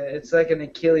like it's like an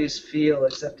Achilles heel,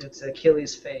 except it's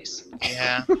Achilles' face.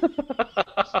 Yeah.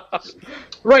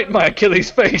 Right in my Achilles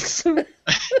face.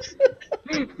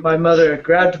 My mother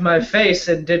grabbed my face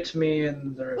and dipped me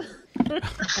in the river.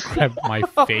 Grab my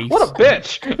face. What a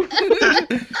bitch.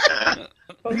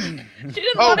 She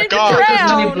didn't Oh, want him God. to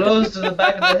As many drown. blows to the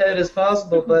back of the head as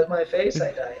possible, but my face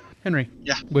I died. Henry.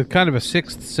 Yeah. With kind of a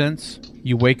sixth sense,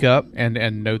 you wake up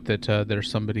and note that there's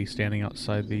somebody standing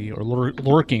outside or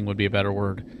lurking would be a better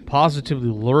word. Positively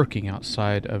lurking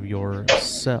outside of your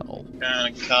cell.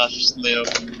 Kinda cautiously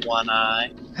open one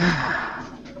eye.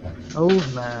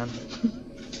 Old man,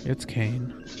 It's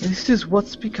Kane. this is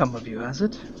what's become of you, has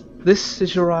it? This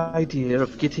is your idea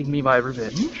of getting me my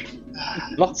revenge?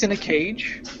 Locked in a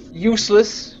cage?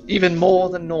 Useless, even more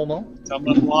than normal?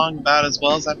 Coming along about as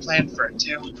well as I planned for it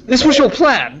to. This was your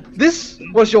plan! This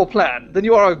was your plan! Then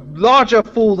you are a larger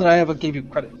fool than I ever gave you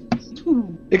credit.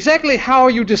 Exactly how are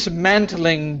you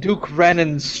dismantling Duke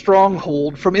Rannon's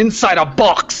stronghold from inside a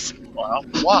box? Well,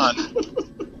 one,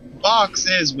 box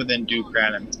is within Duke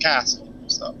Rannon's castle,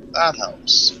 so that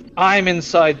helps. I'm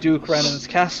inside Duke Rannon's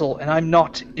castle, and I'm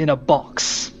not in a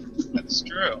box. That's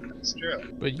true. That's true.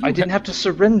 But you I didn't have to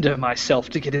surrender myself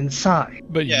to get inside.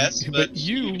 But Yes, you, but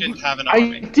you didn't have an I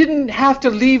army. didn't have to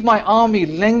leave my army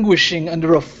languishing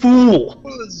under a fool.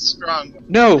 Who is strong?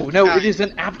 No, it is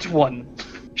an apt one.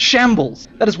 Shambles.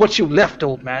 That is what you left,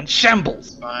 old man.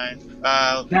 Shambles. Fine.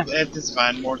 It is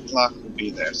fine. Mortlock will be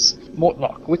there.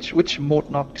 Mortlock. Which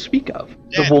Mortlock speak of?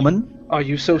 Yeah. The woman? Are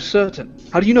you so certain?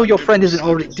 How do you know your friend isn't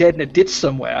already dead in a ditch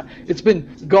somewhere? It's been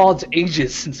God's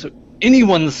ages since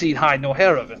anyone's seen hide nor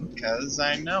hair of him. Because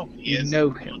I know he You is know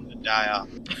going to die off.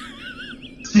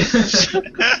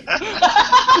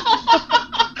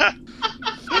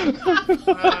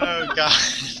 Oh god.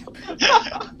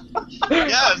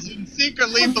 Yes, and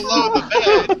secretly below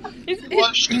the bed.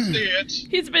 Blush to see it.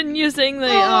 He's been using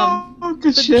the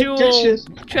good the shit, jewel good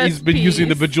shit. chess He's been using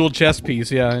the piece. bejeweled chess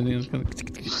piece, yeah. And he's gonna...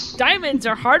 Diamonds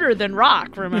are harder than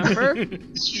rock, remember?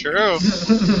 It's true.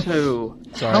 So,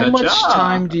 Sorry. how much Cha-cha.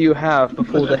 time do you have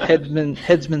before the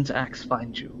headsman's axe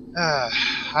finds you?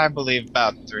 I believe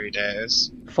about 3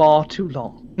 days. Far too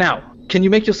long. Now, can you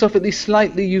make yourself at least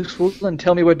slightly useful and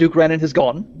tell me where Duke Renan has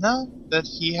gone? No, that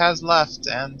he has left,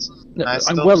 and No, I I'm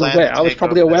still well plan aware. to I was take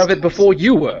probably over aware of his it before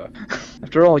you were.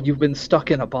 After all, you've been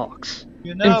stuck in a box.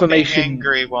 You know, information- being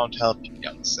angry won't help you,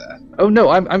 young sir. Oh no,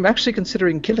 I'm actually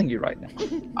considering killing you right now.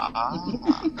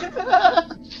 Ah,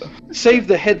 Save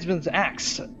the headsman's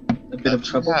axe. A bit of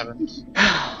trouble.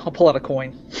 I'll pull out a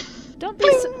coin. Don't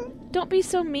be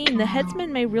so mean. The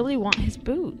headsman may really want his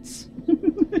boots.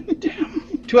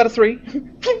 2 out of 3.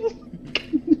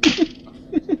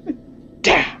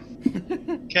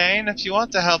 Damn. Kane, if you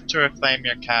want to help to reclaim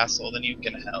your castle, then you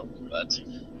can help. But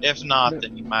if not,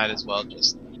 then you might as well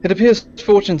just It appears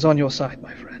fortune's on your side,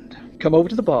 my friend. Come over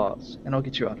to the bars, and I'll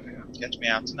get you out of here. get me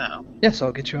out now. Yes,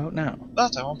 I'll get you out now.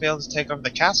 But I won't be able to take over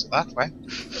the castle that way.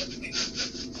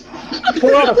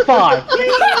 4 out of 5.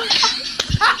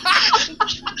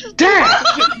 Damn!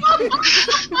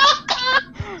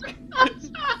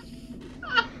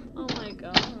 Oh my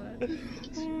god.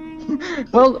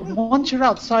 Well, once you're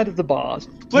outside of the bars,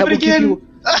 Flip that it will give again. you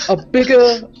a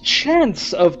bigger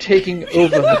chance of taking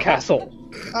over the castle.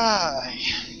 Aye.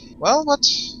 Well, but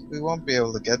we won't be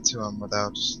able to get to him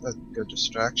without a good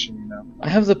distraction, you know. I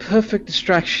have the perfect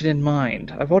distraction in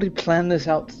mind. I've already planned this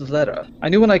out to the letter. I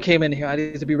knew when I came in here I'd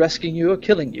either be rescuing you or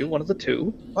killing you, one of the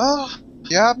two. Well,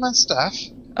 you have my stuff.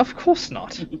 Of course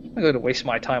not. I'm not going to waste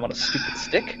my time on a stupid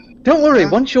stick. Don't worry,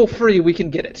 once you're free, we can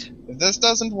get it. If this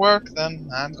doesn't work, then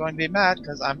I'm going to be mad,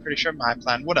 because I'm pretty sure my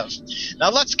plan would have. Now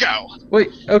let's go! Wait,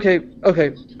 okay.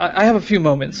 I have a few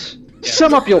moments.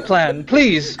 Sum up your plan,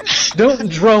 please. Don't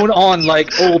drone on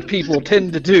like old people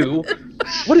tend to do.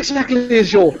 What exactly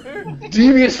is your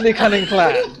deviously cunning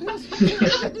plan?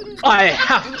 I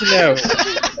have to know.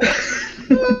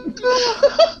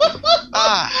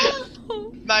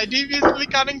 My deviously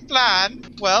cunning plan?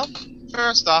 Well,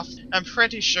 first off, I'm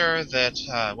pretty sure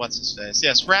that, what's his face?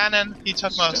 Yes, Rannan, he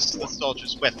took most of the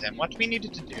soldiers with him. What we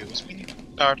needed to do is we needed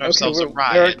to start ourselves a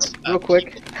riot. Real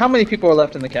quick, how many people are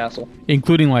left in the castle?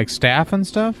 Including, like, staff and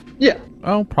stuff? Yeah.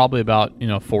 Oh, probably about,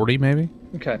 40 maybe.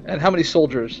 Okay, and how many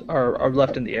soldiers are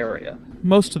left in the area?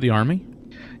 Most of the army.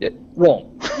 Yeah,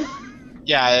 wrong.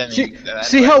 Yeah, I mean,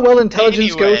 See how well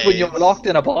intelligence goes when you're Anyways. locked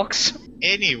in a box?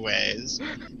 Anyways,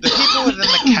 the people within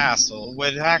the castle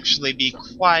would actually be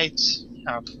quite,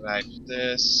 how could I put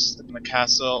this, in the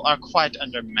castle are quite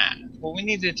undermanned. What we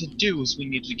needed to do is we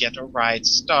needed to get a riot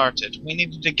started. We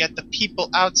needed to get the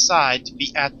people outside to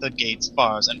be at the gate's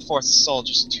bars and force the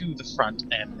soldiers to the front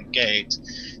and the gate.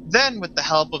 Then, with the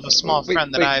help of a small Wait,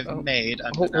 friend that wait, I've oh, made,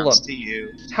 hold unbeknownst on. to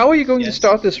you, How are you going to Yes.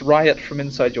 start this riot from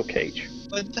inside your cage?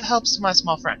 with the help of my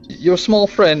small friend. Your small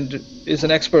friend is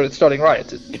an expert at starting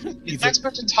riots. He's an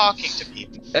expert in talking to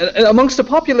people. And amongst a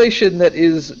population that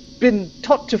is been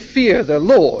taught to fear their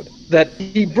lord, that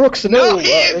he brooks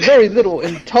very little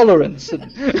intolerance.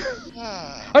 And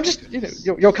I'm just,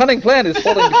 your cunning plan is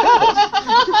falling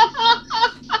to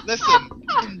pieces.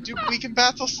 Listen, we can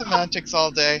battle semantics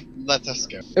all day. Let us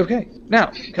go. Okay,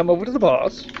 now, come over to the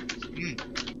bars.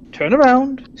 Turn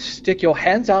around, stick your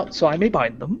hands out so I may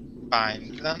bind them.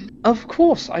 Bind them. Of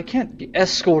course, I can't be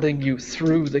escorting you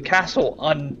through the castle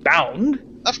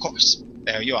unbound. Of course.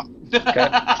 There you are. Okay.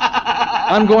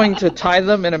 I'm going to tie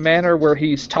them in a manner where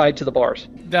he's tied to the bars.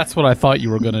 That's what I thought you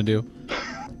were going to do.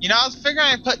 You know, I was figuring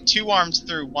I'd put 2 arms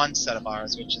through one set of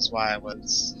bars, which is why I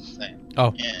was saying.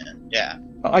 Oh. Yeah.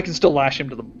 I can still lash him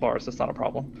to the bars, that's not a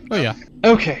problem. Oh, yeah.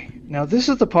 Okay, now this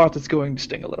is the part that's going to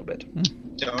sting a little bit.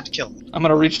 Don't kill me. I'm going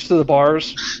to reach to the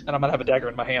bars, and I'm going to have a dagger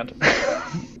in my hand.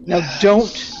 Now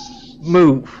don't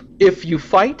move. If you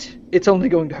fight, it's only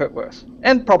going to hurt worse.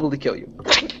 And probably kill you.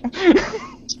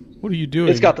 What are you doing?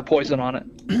 It's got the poison on it.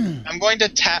 I'm going to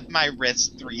tap my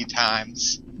wrist 3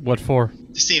 times What for?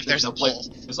 to see if there's a pull.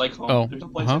 It's like home. Oh, There's no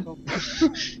place uh-huh. to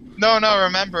go. No,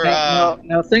 remember,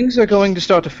 Now things are going to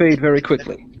start to fade very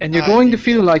quickly, and you're going to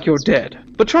feel like you're dead.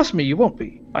 But trust me, you won't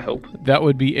be, I hope. That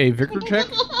would be a vigor check?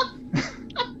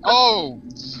 oh,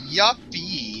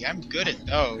 yuppie. I'm good at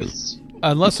those.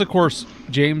 Unless, of course,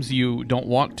 James, you don't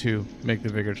want to make the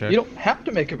vigor check. You don't have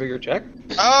to make a bigger check.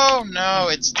 Oh, no,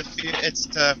 it's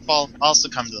to fall,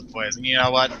 succumb to the poison. You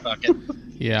know what? Fuck it.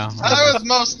 Yeah. I was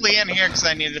mostly in here because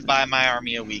I needed to buy my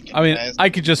army a week. I mean, guys. I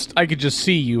could just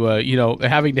see you,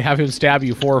 having to have him stab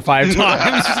you 4 or 5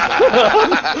 times.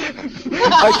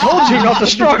 I told you not to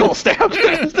struggle, stab.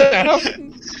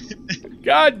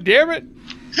 God damn it!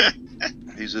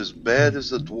 He's as bad as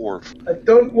the dwarf. I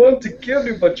don't want to kill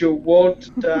you, but you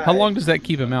won't die. How long does that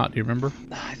keep him out? Do you remember?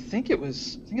 I think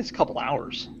it's a couple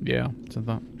hours. Yeah, that's what I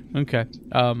thought. Okay.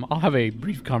 I'll have a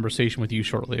brief conversation with you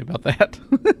shortly about that.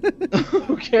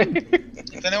 Okay.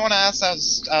 If anyone asks,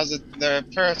 how's the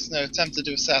person who attempted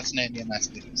to assassinate me, my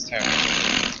speech was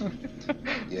terrible.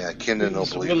 Yeah, Kenan don't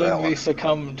He's believe that willingly one.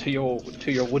 succumb to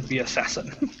your would-be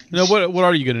assassin. No, what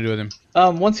are you going to do with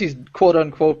him? Once he's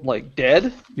quote-unquote, like,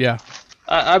 dead, Yeah.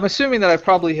 I'm assuming that I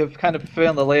probably have kind of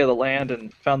found the lay of the land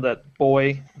and found that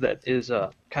boy that is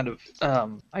kind of,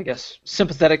 I guess,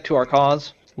 sympathetic to our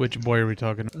cause. Which boy are we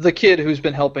talking about? The kid who's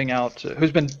been helping out,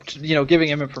 who's been, giving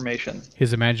him information.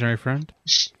 His imaginary friend?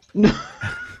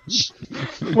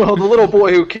 Well, the little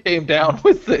boy who came down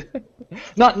with the,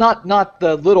 not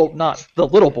the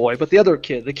little boy, but the other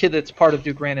kid, the kid that's part of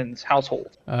Duke Rannon's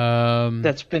household.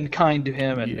 That's been kind to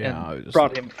him and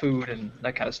brought him food and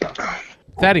that kind of stuff.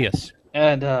 Thaddeus.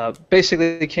 And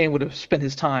basically, Kane would have spent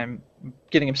his time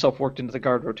getting himself worked into the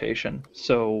guard rotation.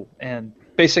 So, and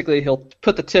basically, he'll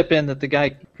put the tip in that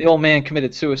the old man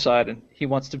committed suicide, and he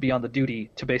wants to be on the duty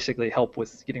to basically help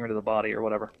with getting rid of the body or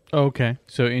whatever. Okay,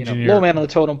 so engineer. Low man on the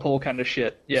totem pole kind of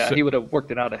shit. Yeah, So- he would have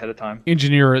worked it out ahead of time.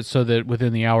 Engineer it so that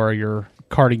within the hour you're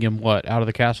carting him, out of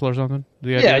the castle or something?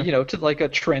 The Yeah, idea? to like a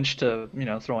trench to,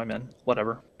 throw him in,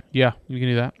 whatever. Yeah, you can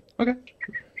do that. Okay.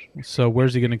 So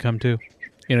where's he going to come to?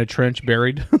 In a trench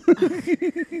buried?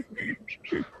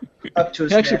 Up to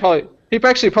his He actually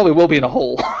neck. probably will be in a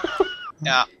hole.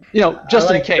 Yeah. Just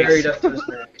I in like case. buried up to his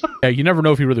neck. Yeah, you never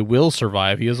know if he really will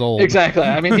survive. He is old. Exactly.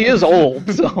 I mean, he is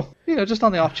old, so just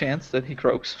on the off chance that he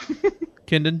croaks.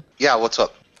 Kindon, Yeah, what's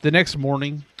up? the next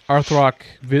morning, Arthrock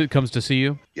comes to see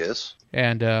you Yes?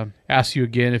 and asks you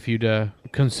again if you'd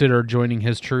consider joining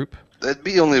his troop. That'd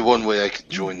be only one way I could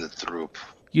join the troop.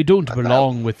 You don't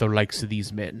belong with the likes of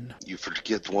these men. You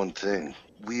forget one thing.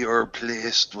 We are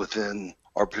placed within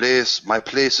our place. My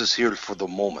place is here for the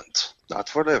moment. Not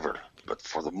forever, but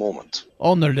for the moment.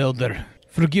 Honored elder,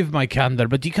 forgive my candor,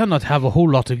 but you cannot have a whole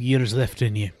lot of years left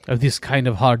in you of this kind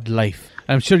of hard life.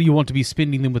 I'm sure you want to be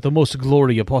spending them with the most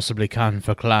glory you possibly can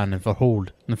for clan and for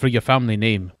hold, and for your family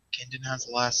name. Kindon has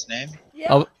the last name.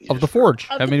 Of the Forge.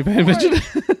 I mean, if I mentioned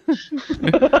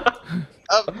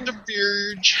Of the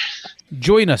Burge.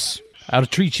 Join us. I'll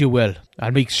treat you well.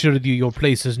 I'll make sure that your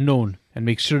place is known, and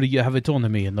make sure that you have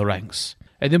autonomy in the ranks.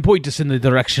 And then point us in the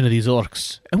direction of these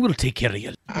orcs, and we'll take care of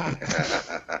you.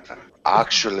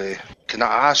 Actually, can I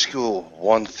ask you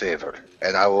one favor?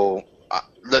 And I will...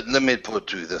 let me put it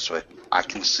to you this way. I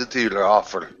consider your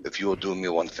offer if you will do me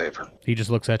one favor. He just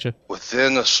looks at you.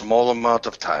 Within a small amount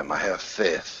of time, I have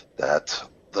faith that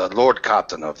the Lord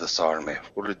Captain of this army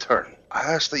will return. I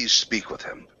ask that you speak with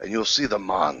him, and you'll see the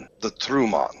man, the true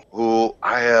man, who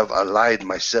I have allied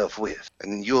myself with,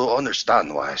 and you'll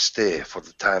understand why I stay for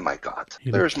the time I got.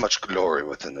 There's much glory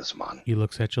within this man. He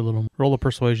looks at you a little. Roll a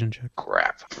persuasion check.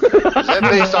 Crap. Is that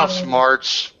based off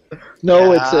smarts?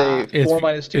 No, Yeah. it's a 4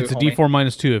 minus 2. It's a homie. D4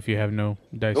 minus 2 if you have no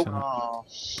dice Nope. on it. Oh.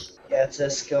 Yeah, it's a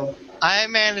skill. I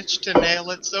managed to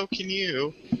nail it, so can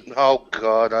you. Oh,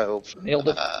 God, I hope so. Nailed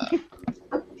it.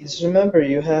 Just remember,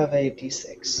 you have a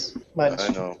d6 minus I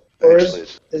 2. know. Or Actually,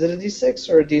 it's is it a d6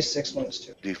 or a d6 minus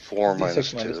 2? D4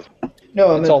 minus D6 minus 2. No,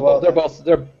 I It's meant all well.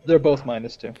 they're both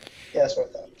minus 2. Yeah, that's what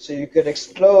I thought. So you could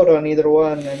explode on either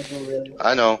one and do really well.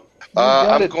 I know. got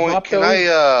I'm it, going... Mopto. Can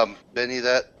I, Benny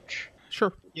that?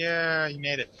 Sure. Yeah, you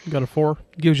made it. Got a 4.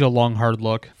 Gives you a long, hard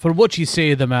look. For what ye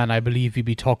say, the man, I believe ye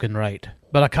be talking right.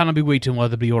 But I cannot be waiting while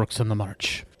there be orcs on the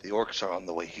march. The orcs are on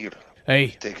the way here,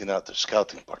 Aye, taking out their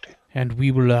scouting party. and we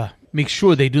will make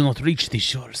sure they do not reach these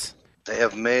shores. They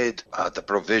have made the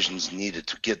provisions needed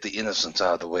to get the innocents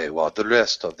out of the way, while the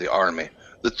rest of the army,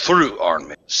 the true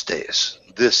army, stays.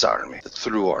 This army, the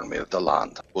true army of the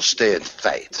land, will stay and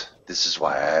fight. This is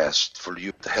why I asked for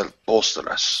you to help bolster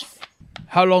us.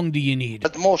 How long do ye need?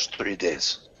 At most 3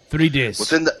 days. 3 days.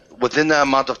 Within that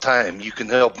amount of time, you can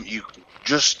help. You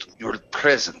just your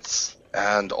presence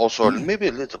and also maybe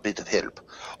a little bit of help.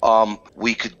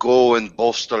 We could go and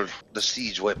bolster the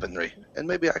siege weaponry, and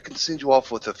maybe I can send you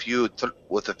off with a few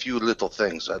little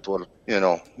things that will,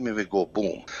 maybe go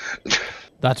boom.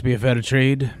 That be a fair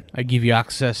trade. I give you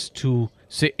access to,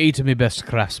 say, 8 of my best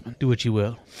craftsmen. Do what you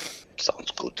will.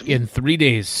 Sounds good to me. In 3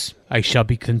 days, I shall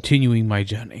be continuing my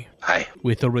journey. Hi.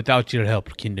 With or without your help,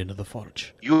 Kindin of the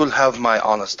Forge. You will have my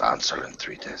honest answer in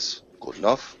 3 days. Good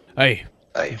enough? Aye.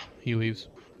 Aye. He leaves.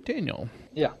 Daniel.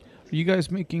 Yeah. Are you guys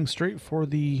making straight for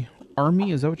the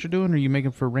army? Is that what you're doing? Or are you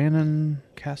making for Rannon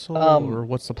Castle? Or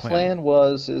what's the plan?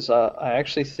 Plan I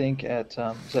actually think at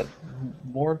is that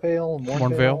Mornvale?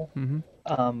 Mornvale? Mm-hmm.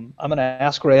 I'm going to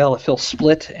ask Rael if he'll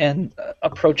split and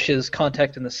approach his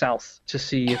contact in the south to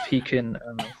see if he can,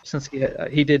 since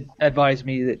he did advise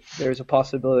me that there's a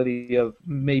possibility of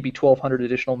maybe 1,200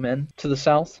 additional men to the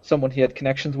south, someone he had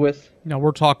connections with. Now,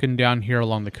 we're talking down here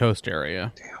along the coast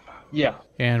area. Yeah.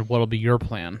 And what'll be your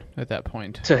plan at that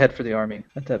point? To head for the army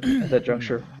at that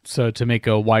juncture. So to make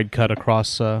a wide cut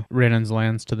across Rannon's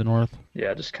lands to the north?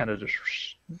 Yeah, just kind of just...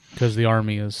 Because the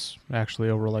army is actually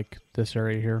over like this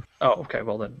area here. Oh, okay,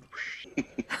 well then...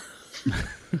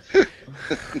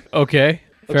 Okay,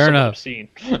 fair enough. Obscene.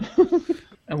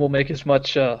 And we'll make as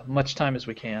much time as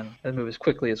we can and move as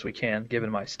quickly as we can, given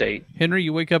my state. Henry,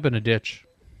 you wake up in a ditch.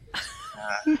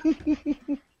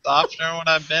 Oftener what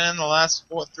I've been in the last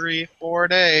 4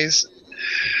 days.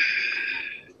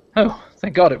 Oh,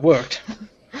 thank God it worked.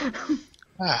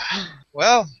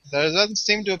 Well, there doesn't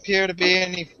seem to appear to be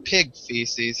any pig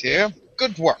feces here.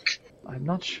 Good work. I'm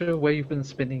not sure where you've been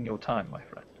spending your time, my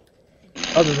friend.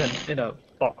 Other than in a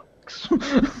box.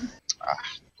 Of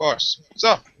course.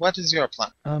 So, what is your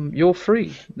plan? You're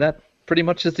free. That pretty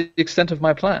much is the extent of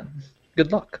my plan.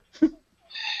 Good luck.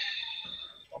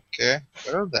 Okay,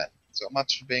 well then. So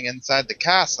much for being inside the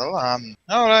castle.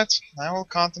 Alright, I will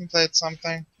contemplate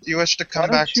something. Do you wish to come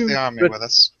back to the army with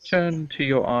us? Return to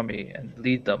your army and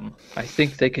lead them. I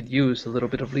think they could use a little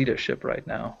bit of leadership right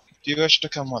now. Do you wish to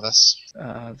come with us?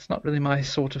 It's not really my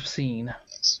sort of scene.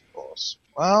 Yes, of course.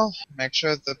 Well, make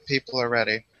sure the people are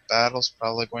ready. Battle's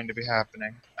probably going to be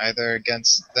happening, either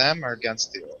against them or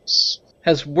against the orcs.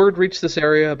 Has word reached this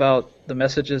area about the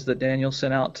messages that Daniel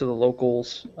sent out to the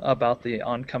locals about the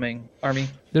oncoming army?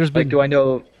 There's been... do I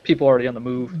know people already on the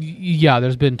move? Yeah,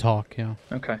 there's been talk, yeah.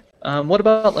 Okay. What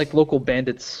about, local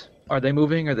bandits? Are they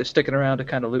moving, or are they sticking around to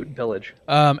kind of loot and pillage?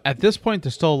 At this point,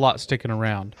 there's still a lot sticking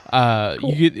around.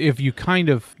 Cool. If you kind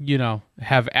of,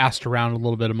 have asked around a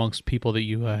little bit amongst people that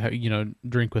you,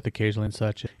 drink with occasionally and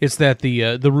such, it's that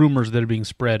the rumors that are being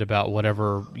spread about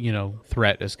whatever,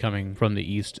 threat is coming from the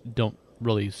east doesn't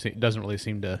really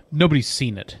seem to... Nobody's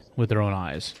seen it with their own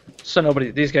eyes. So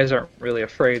these guys aren't really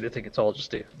afraid. They think it's all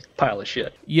just a pile of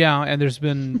shit. Yeah, and there's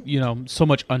been, so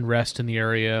much unrest in the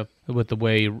area with the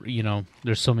way,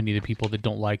 there's so many of the people that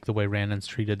don't like the way Rannon's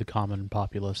treated the common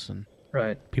populace. And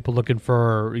right. People looking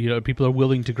for, people are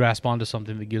willing to grasp onto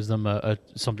something that gives them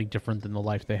something different than the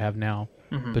life they have now.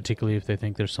 Mm-hmm. Particularly if they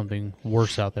think there's something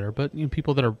worse out there. But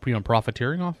people that are,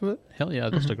 profiteering off of it, hell yeah,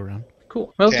 they'll stick around.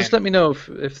 Cool. Well, just let me know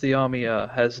if the army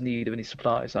has need of any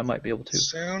supplies. I might be able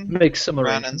to make some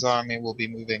arrangements. Rannon's army will be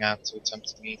moving out to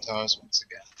attempt to meet ours once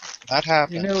again. That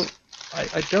happens.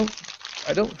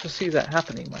 I don't foresee that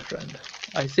happening, my friend.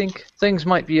 I think things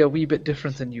might be a wee bit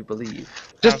different than you believe.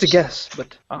 Just a guess,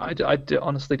 but I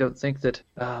honestly don't think that...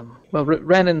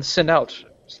 Rannon sent out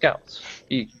scouts.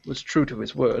 He was true to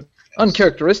his word.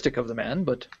 Uncharacteristic of the man,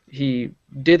 but he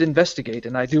did investigate,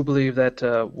 and I do believe that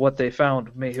what they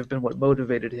found may have been what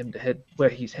motivated him to head where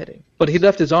he's heading. But he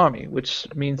left his army, which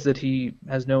means that he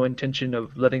has no intention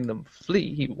of letting them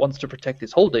flee. He wants to protect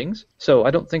his holdings, so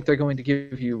I don't think they're going to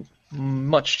give you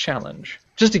much challenge.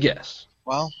 Just a guess.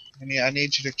 Well, I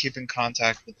need you to keep in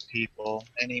contact with people.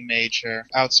 Any major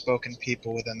outspoken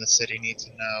people within the city need to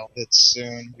know that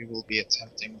soon we will be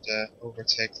attempting to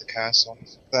overtake the castle. If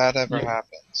that ever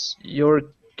happens. You're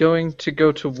going to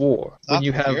go to war. Not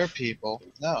with your people.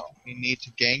 No. We need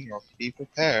to gain your... Be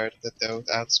prepared that those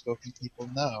outspoken people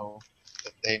know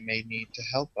that they may need to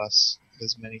help us.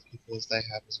 As many people as they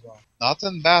have as well. Not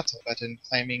in battle, but in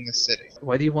claiming the city.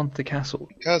 Why do you want the castle?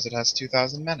 Because it has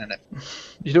 2,000 men in it.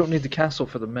 You don't need the castle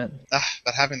for the men.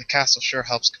 But having the castle sure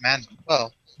helps command them.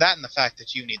 Well, that and the fact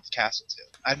that you need the castle too.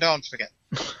 I don't forget.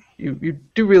 You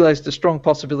do realize the strong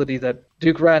possibility that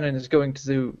Duke Rannon is going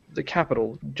to the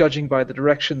capital, judging by the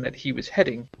direction that he was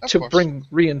heading, to bring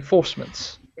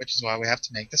reinforcements. Which is why we have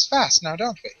to make this fast now,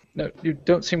 don't we? No, you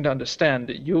don't seem to understand.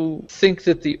 You think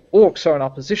that the orcs are in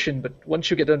opposition, but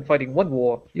once you get done fighting one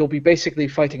war, you'll be basically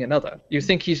fighting another. You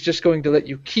think he's just going to let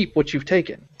you keep what you've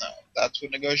taken. No, that's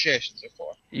what negotiations are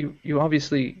for. You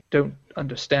obviously don't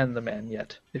understand the man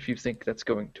yet, if you think that's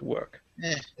going to work.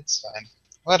 It's fine.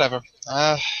 Whatever.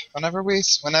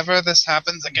 Whenever this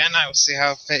happens again, I will see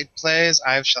how fate plays.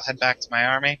 I shall head back to my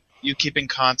army. You keep in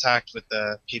contact with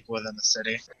the people within the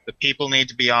city. The people need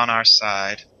to be on our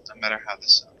side, no matter how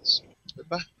this sounds.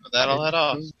 Goodbye. That'll head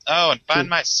off. Oh, and find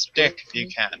my stick if you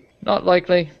can. Not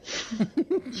likely.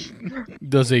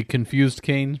 Does a confused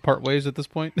Kane part ways at this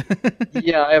point?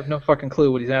 Yeah, I have no fucking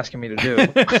clue what he's asking me to do.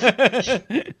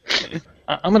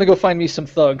 I'm gonna go find me some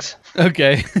thugs.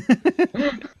 Okay.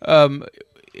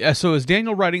 So is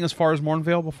Daniel riding as far as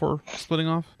Mornvale before splitting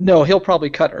off? No, he'll probably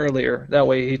cut earlier. That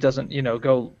way he doesn't,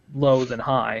 go low then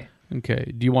high.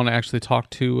 Okay. Do you want to actually talk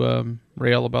to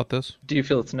Rael about this? Do you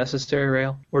feel it's necessary,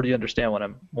 Rael? Or do you understand what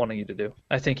I'm wanting you to do?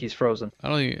 I think he's frozen. I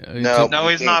don't think... No,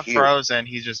 he's not frozen.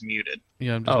 He's just muted.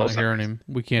 Yeah, I'm just not hearing him.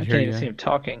 We can't hear I you. can't even see him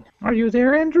talking. Are you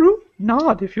there, Andrew?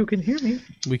 Nod if you can hear me.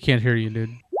 We can't hear you, dude.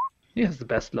 He has the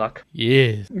best luck.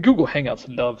 Yes. Google Hangouts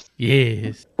loves.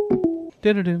 Yes.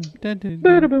 The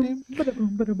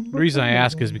reason I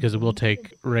ask is because it will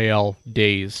take Rael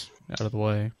days out of the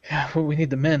way. Yeah, well, we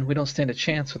need the men. We don't stand a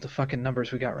chance with the fucking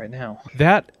numbers we got right now.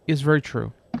 That is very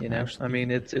true. You know, I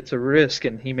mean, it's a risk,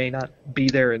 and he may not be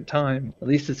there in time. At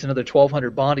least it's another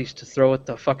 1,200 bodies to throw at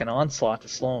the fucking onslaught to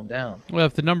slow him down. Well,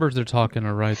 if the numbers they're talking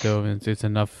are right, though, it's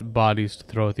enough bodies to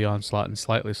throw at the onslaught and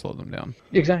slightly slow them down.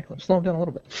 Exactly. Slow him down a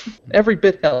little bit. Every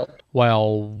bit helped.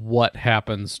 While what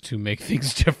happens to make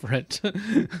things different?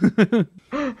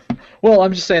 Well,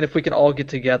 I'm just saying if we can all get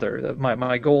together,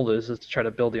 my goal is to try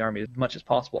to build the army as much as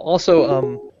possible.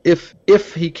 Also,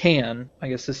 if he can, I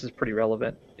guess this is pretty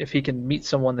relevant, if he can meet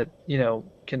someone that, you know,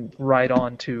 can ride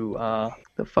on to,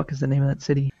 the fuck is the name of that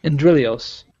city?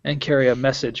 Indrilios, and carry a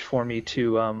message for me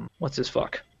to, what's his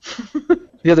fuck?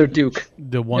 The other Duke.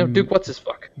 The one... No, Duke, what's his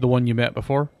fuck? The one you met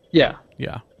before? Yeah.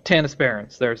 Yeah. Tanis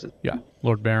Barons, there's it. Yeah,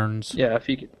 Lord Barons. Yeah, if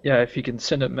he can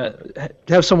send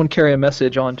have someone carry a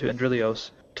message on to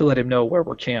Andrilios to let him know where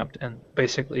we're camped and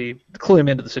basically clue him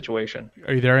into the situation.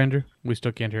 Are you there, Andrew? We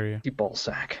still can't hear you. You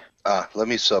ballsack. Let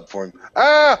me sub for him.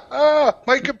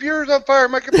 My computer's on fire.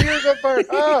 My computer's on fire.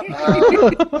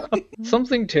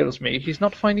 Something tells me he's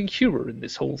not finding humor in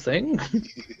this whole thing.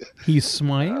 He's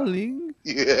smiling.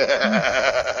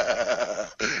 Yeah.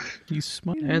 He's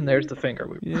smiling. And there's the finger.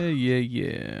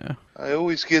 Yeah. I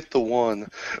always get the one.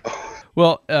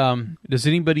 Well, does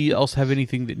anybody else have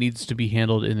anything that needs to be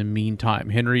handled in the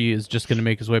meantime? Henry is just going to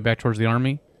make his way back towards the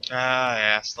army?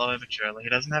 Yeah, slowly but surely. He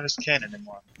doesn't have his cannon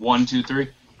anymore. 1, 2, 3.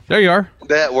 There you are.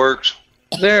 That works.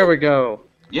 There we go.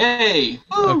 Yay!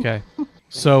 Okay.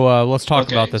 So let's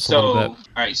talk about this a little bit.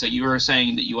 All right, so you were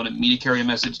saying that you wanted me to carry a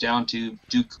message down to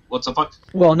Duke. What's the fuck?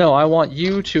 Well, no, I want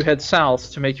you to head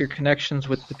south to make your connections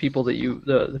with the people that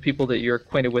the people that you're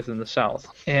acquainted with in the south.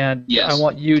 And yes. I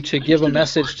want you to give a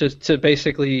message to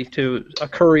basically to a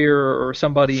courier or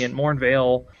somebody in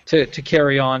Mornvale to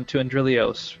carry on to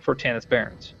Andrilios for Tanis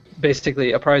Barons.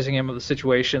 Basically apprising him of the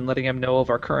situation, letting him know of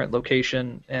our current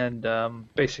location, and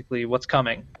basically what's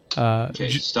coming. Okay,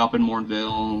 stop in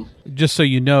Mornvale. Just so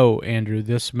you know, Andrew,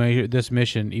 this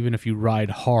mission, even if you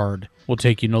ride hard, will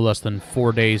take you no less than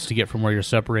 4 days to get from where you're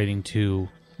separating to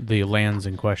the lands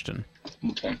in question.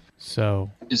 Okay. So...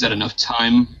 Is that enough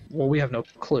time? Well, we have no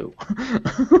clue.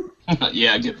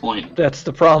 Yeah, good point. That's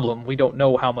the problem. We don't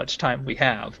know how much time we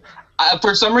have.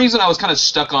 For some reason, I was kind of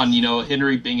stuck on,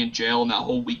 Henry being in jail and that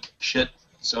whole week shit.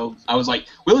 So I was like,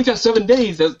 we only got 7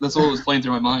 days. That's what was playing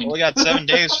through my mind. Well, we got 7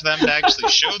 days for them to actually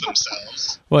show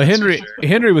themselves. Well,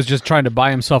 Henry was just trying to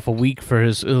buy himself a week for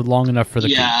his long enough for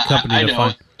the company to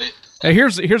find. Now,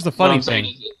 here's the funny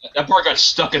thing. That part got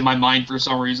stuck in my mind for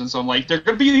some reason, so I'm like, they're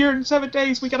going to be here in 7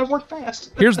 days. We got to work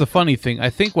fast. Here's the funny thing. I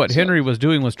think what Henry was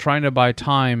doing was trying to buy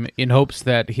time in hopes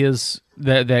that his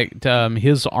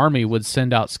army would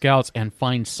send out scouts and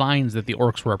find signs that the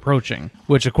orcs were approaching,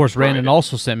 which, of course, Randon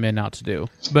also sent men out to do.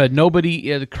 But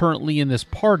nobody currently in this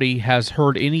party has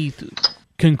heard any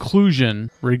conclusion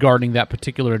regarding that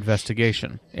particular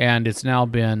investigation. And it's now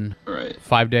been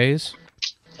 5 days.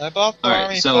 I bought the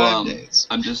army 5 days.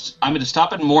 I'm going to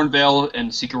stop at Mornvale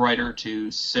and seek a writer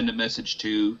to send a message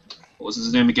to, what was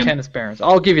his name again? Tanis Barons.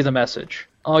 I'll give you the message.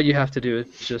 All you have to do is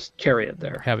just carry it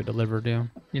there. Have it delivered, yeah.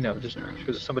 Just make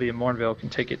sure that somebody in Mornvale can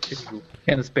take it to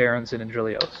Tanis Barons and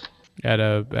Andrilios.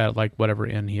 At like whatever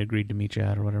inn he agreed to meet you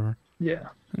at or whatever. Yeah.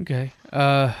 Okay.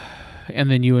 And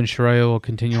then you and Shiraya will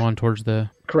continue on towards the...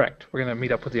 Correct. We're going to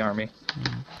meet up with the army.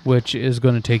 Which is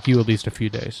going to take you at least a few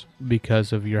days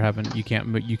because of you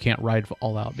can't ride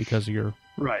all out because of your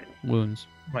wounds.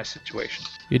 My situation.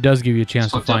 It does give you a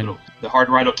chance to find... The hard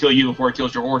ride will kill you before it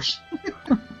kills your horse.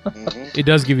 It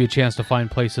does give you a chance to find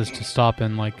places to stop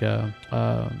in, like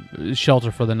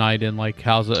shelter for the night in like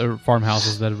houses or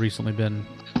farmhouses that have recently been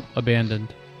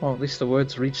abandoned. Well, at least the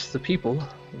words reach the people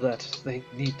that they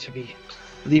need to be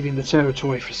leaving the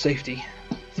territory for safety.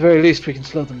 At the very least, we can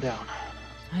slow them down.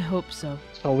 I hope so.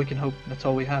 That's all we can hope. That's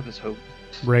all we have is hope.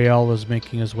 Rael is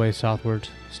making his way southward,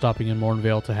 stopping in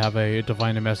Mornvale to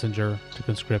find a messenger to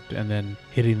conscript, and then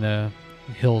hitting the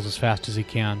hills as fast as he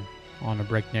can on a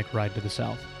breakneck ride to the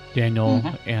south. Daniel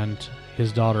and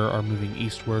his daughter are moving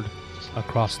eastward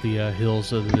across the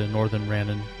hills of the northern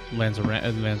lands of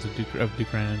Duke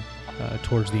Rannon,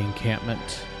 towards the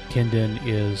encampment Kendon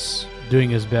is doing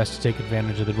his best to take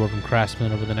advantage of the Dwarven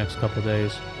Craftsmen over the next couple of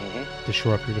days to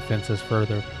shore up your defenses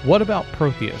further. What about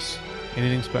Protheus?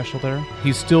 Anything special there?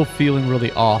 He's still feeling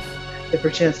really off. If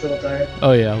perchance they'll die.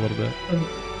 Oh yeah, a little bit.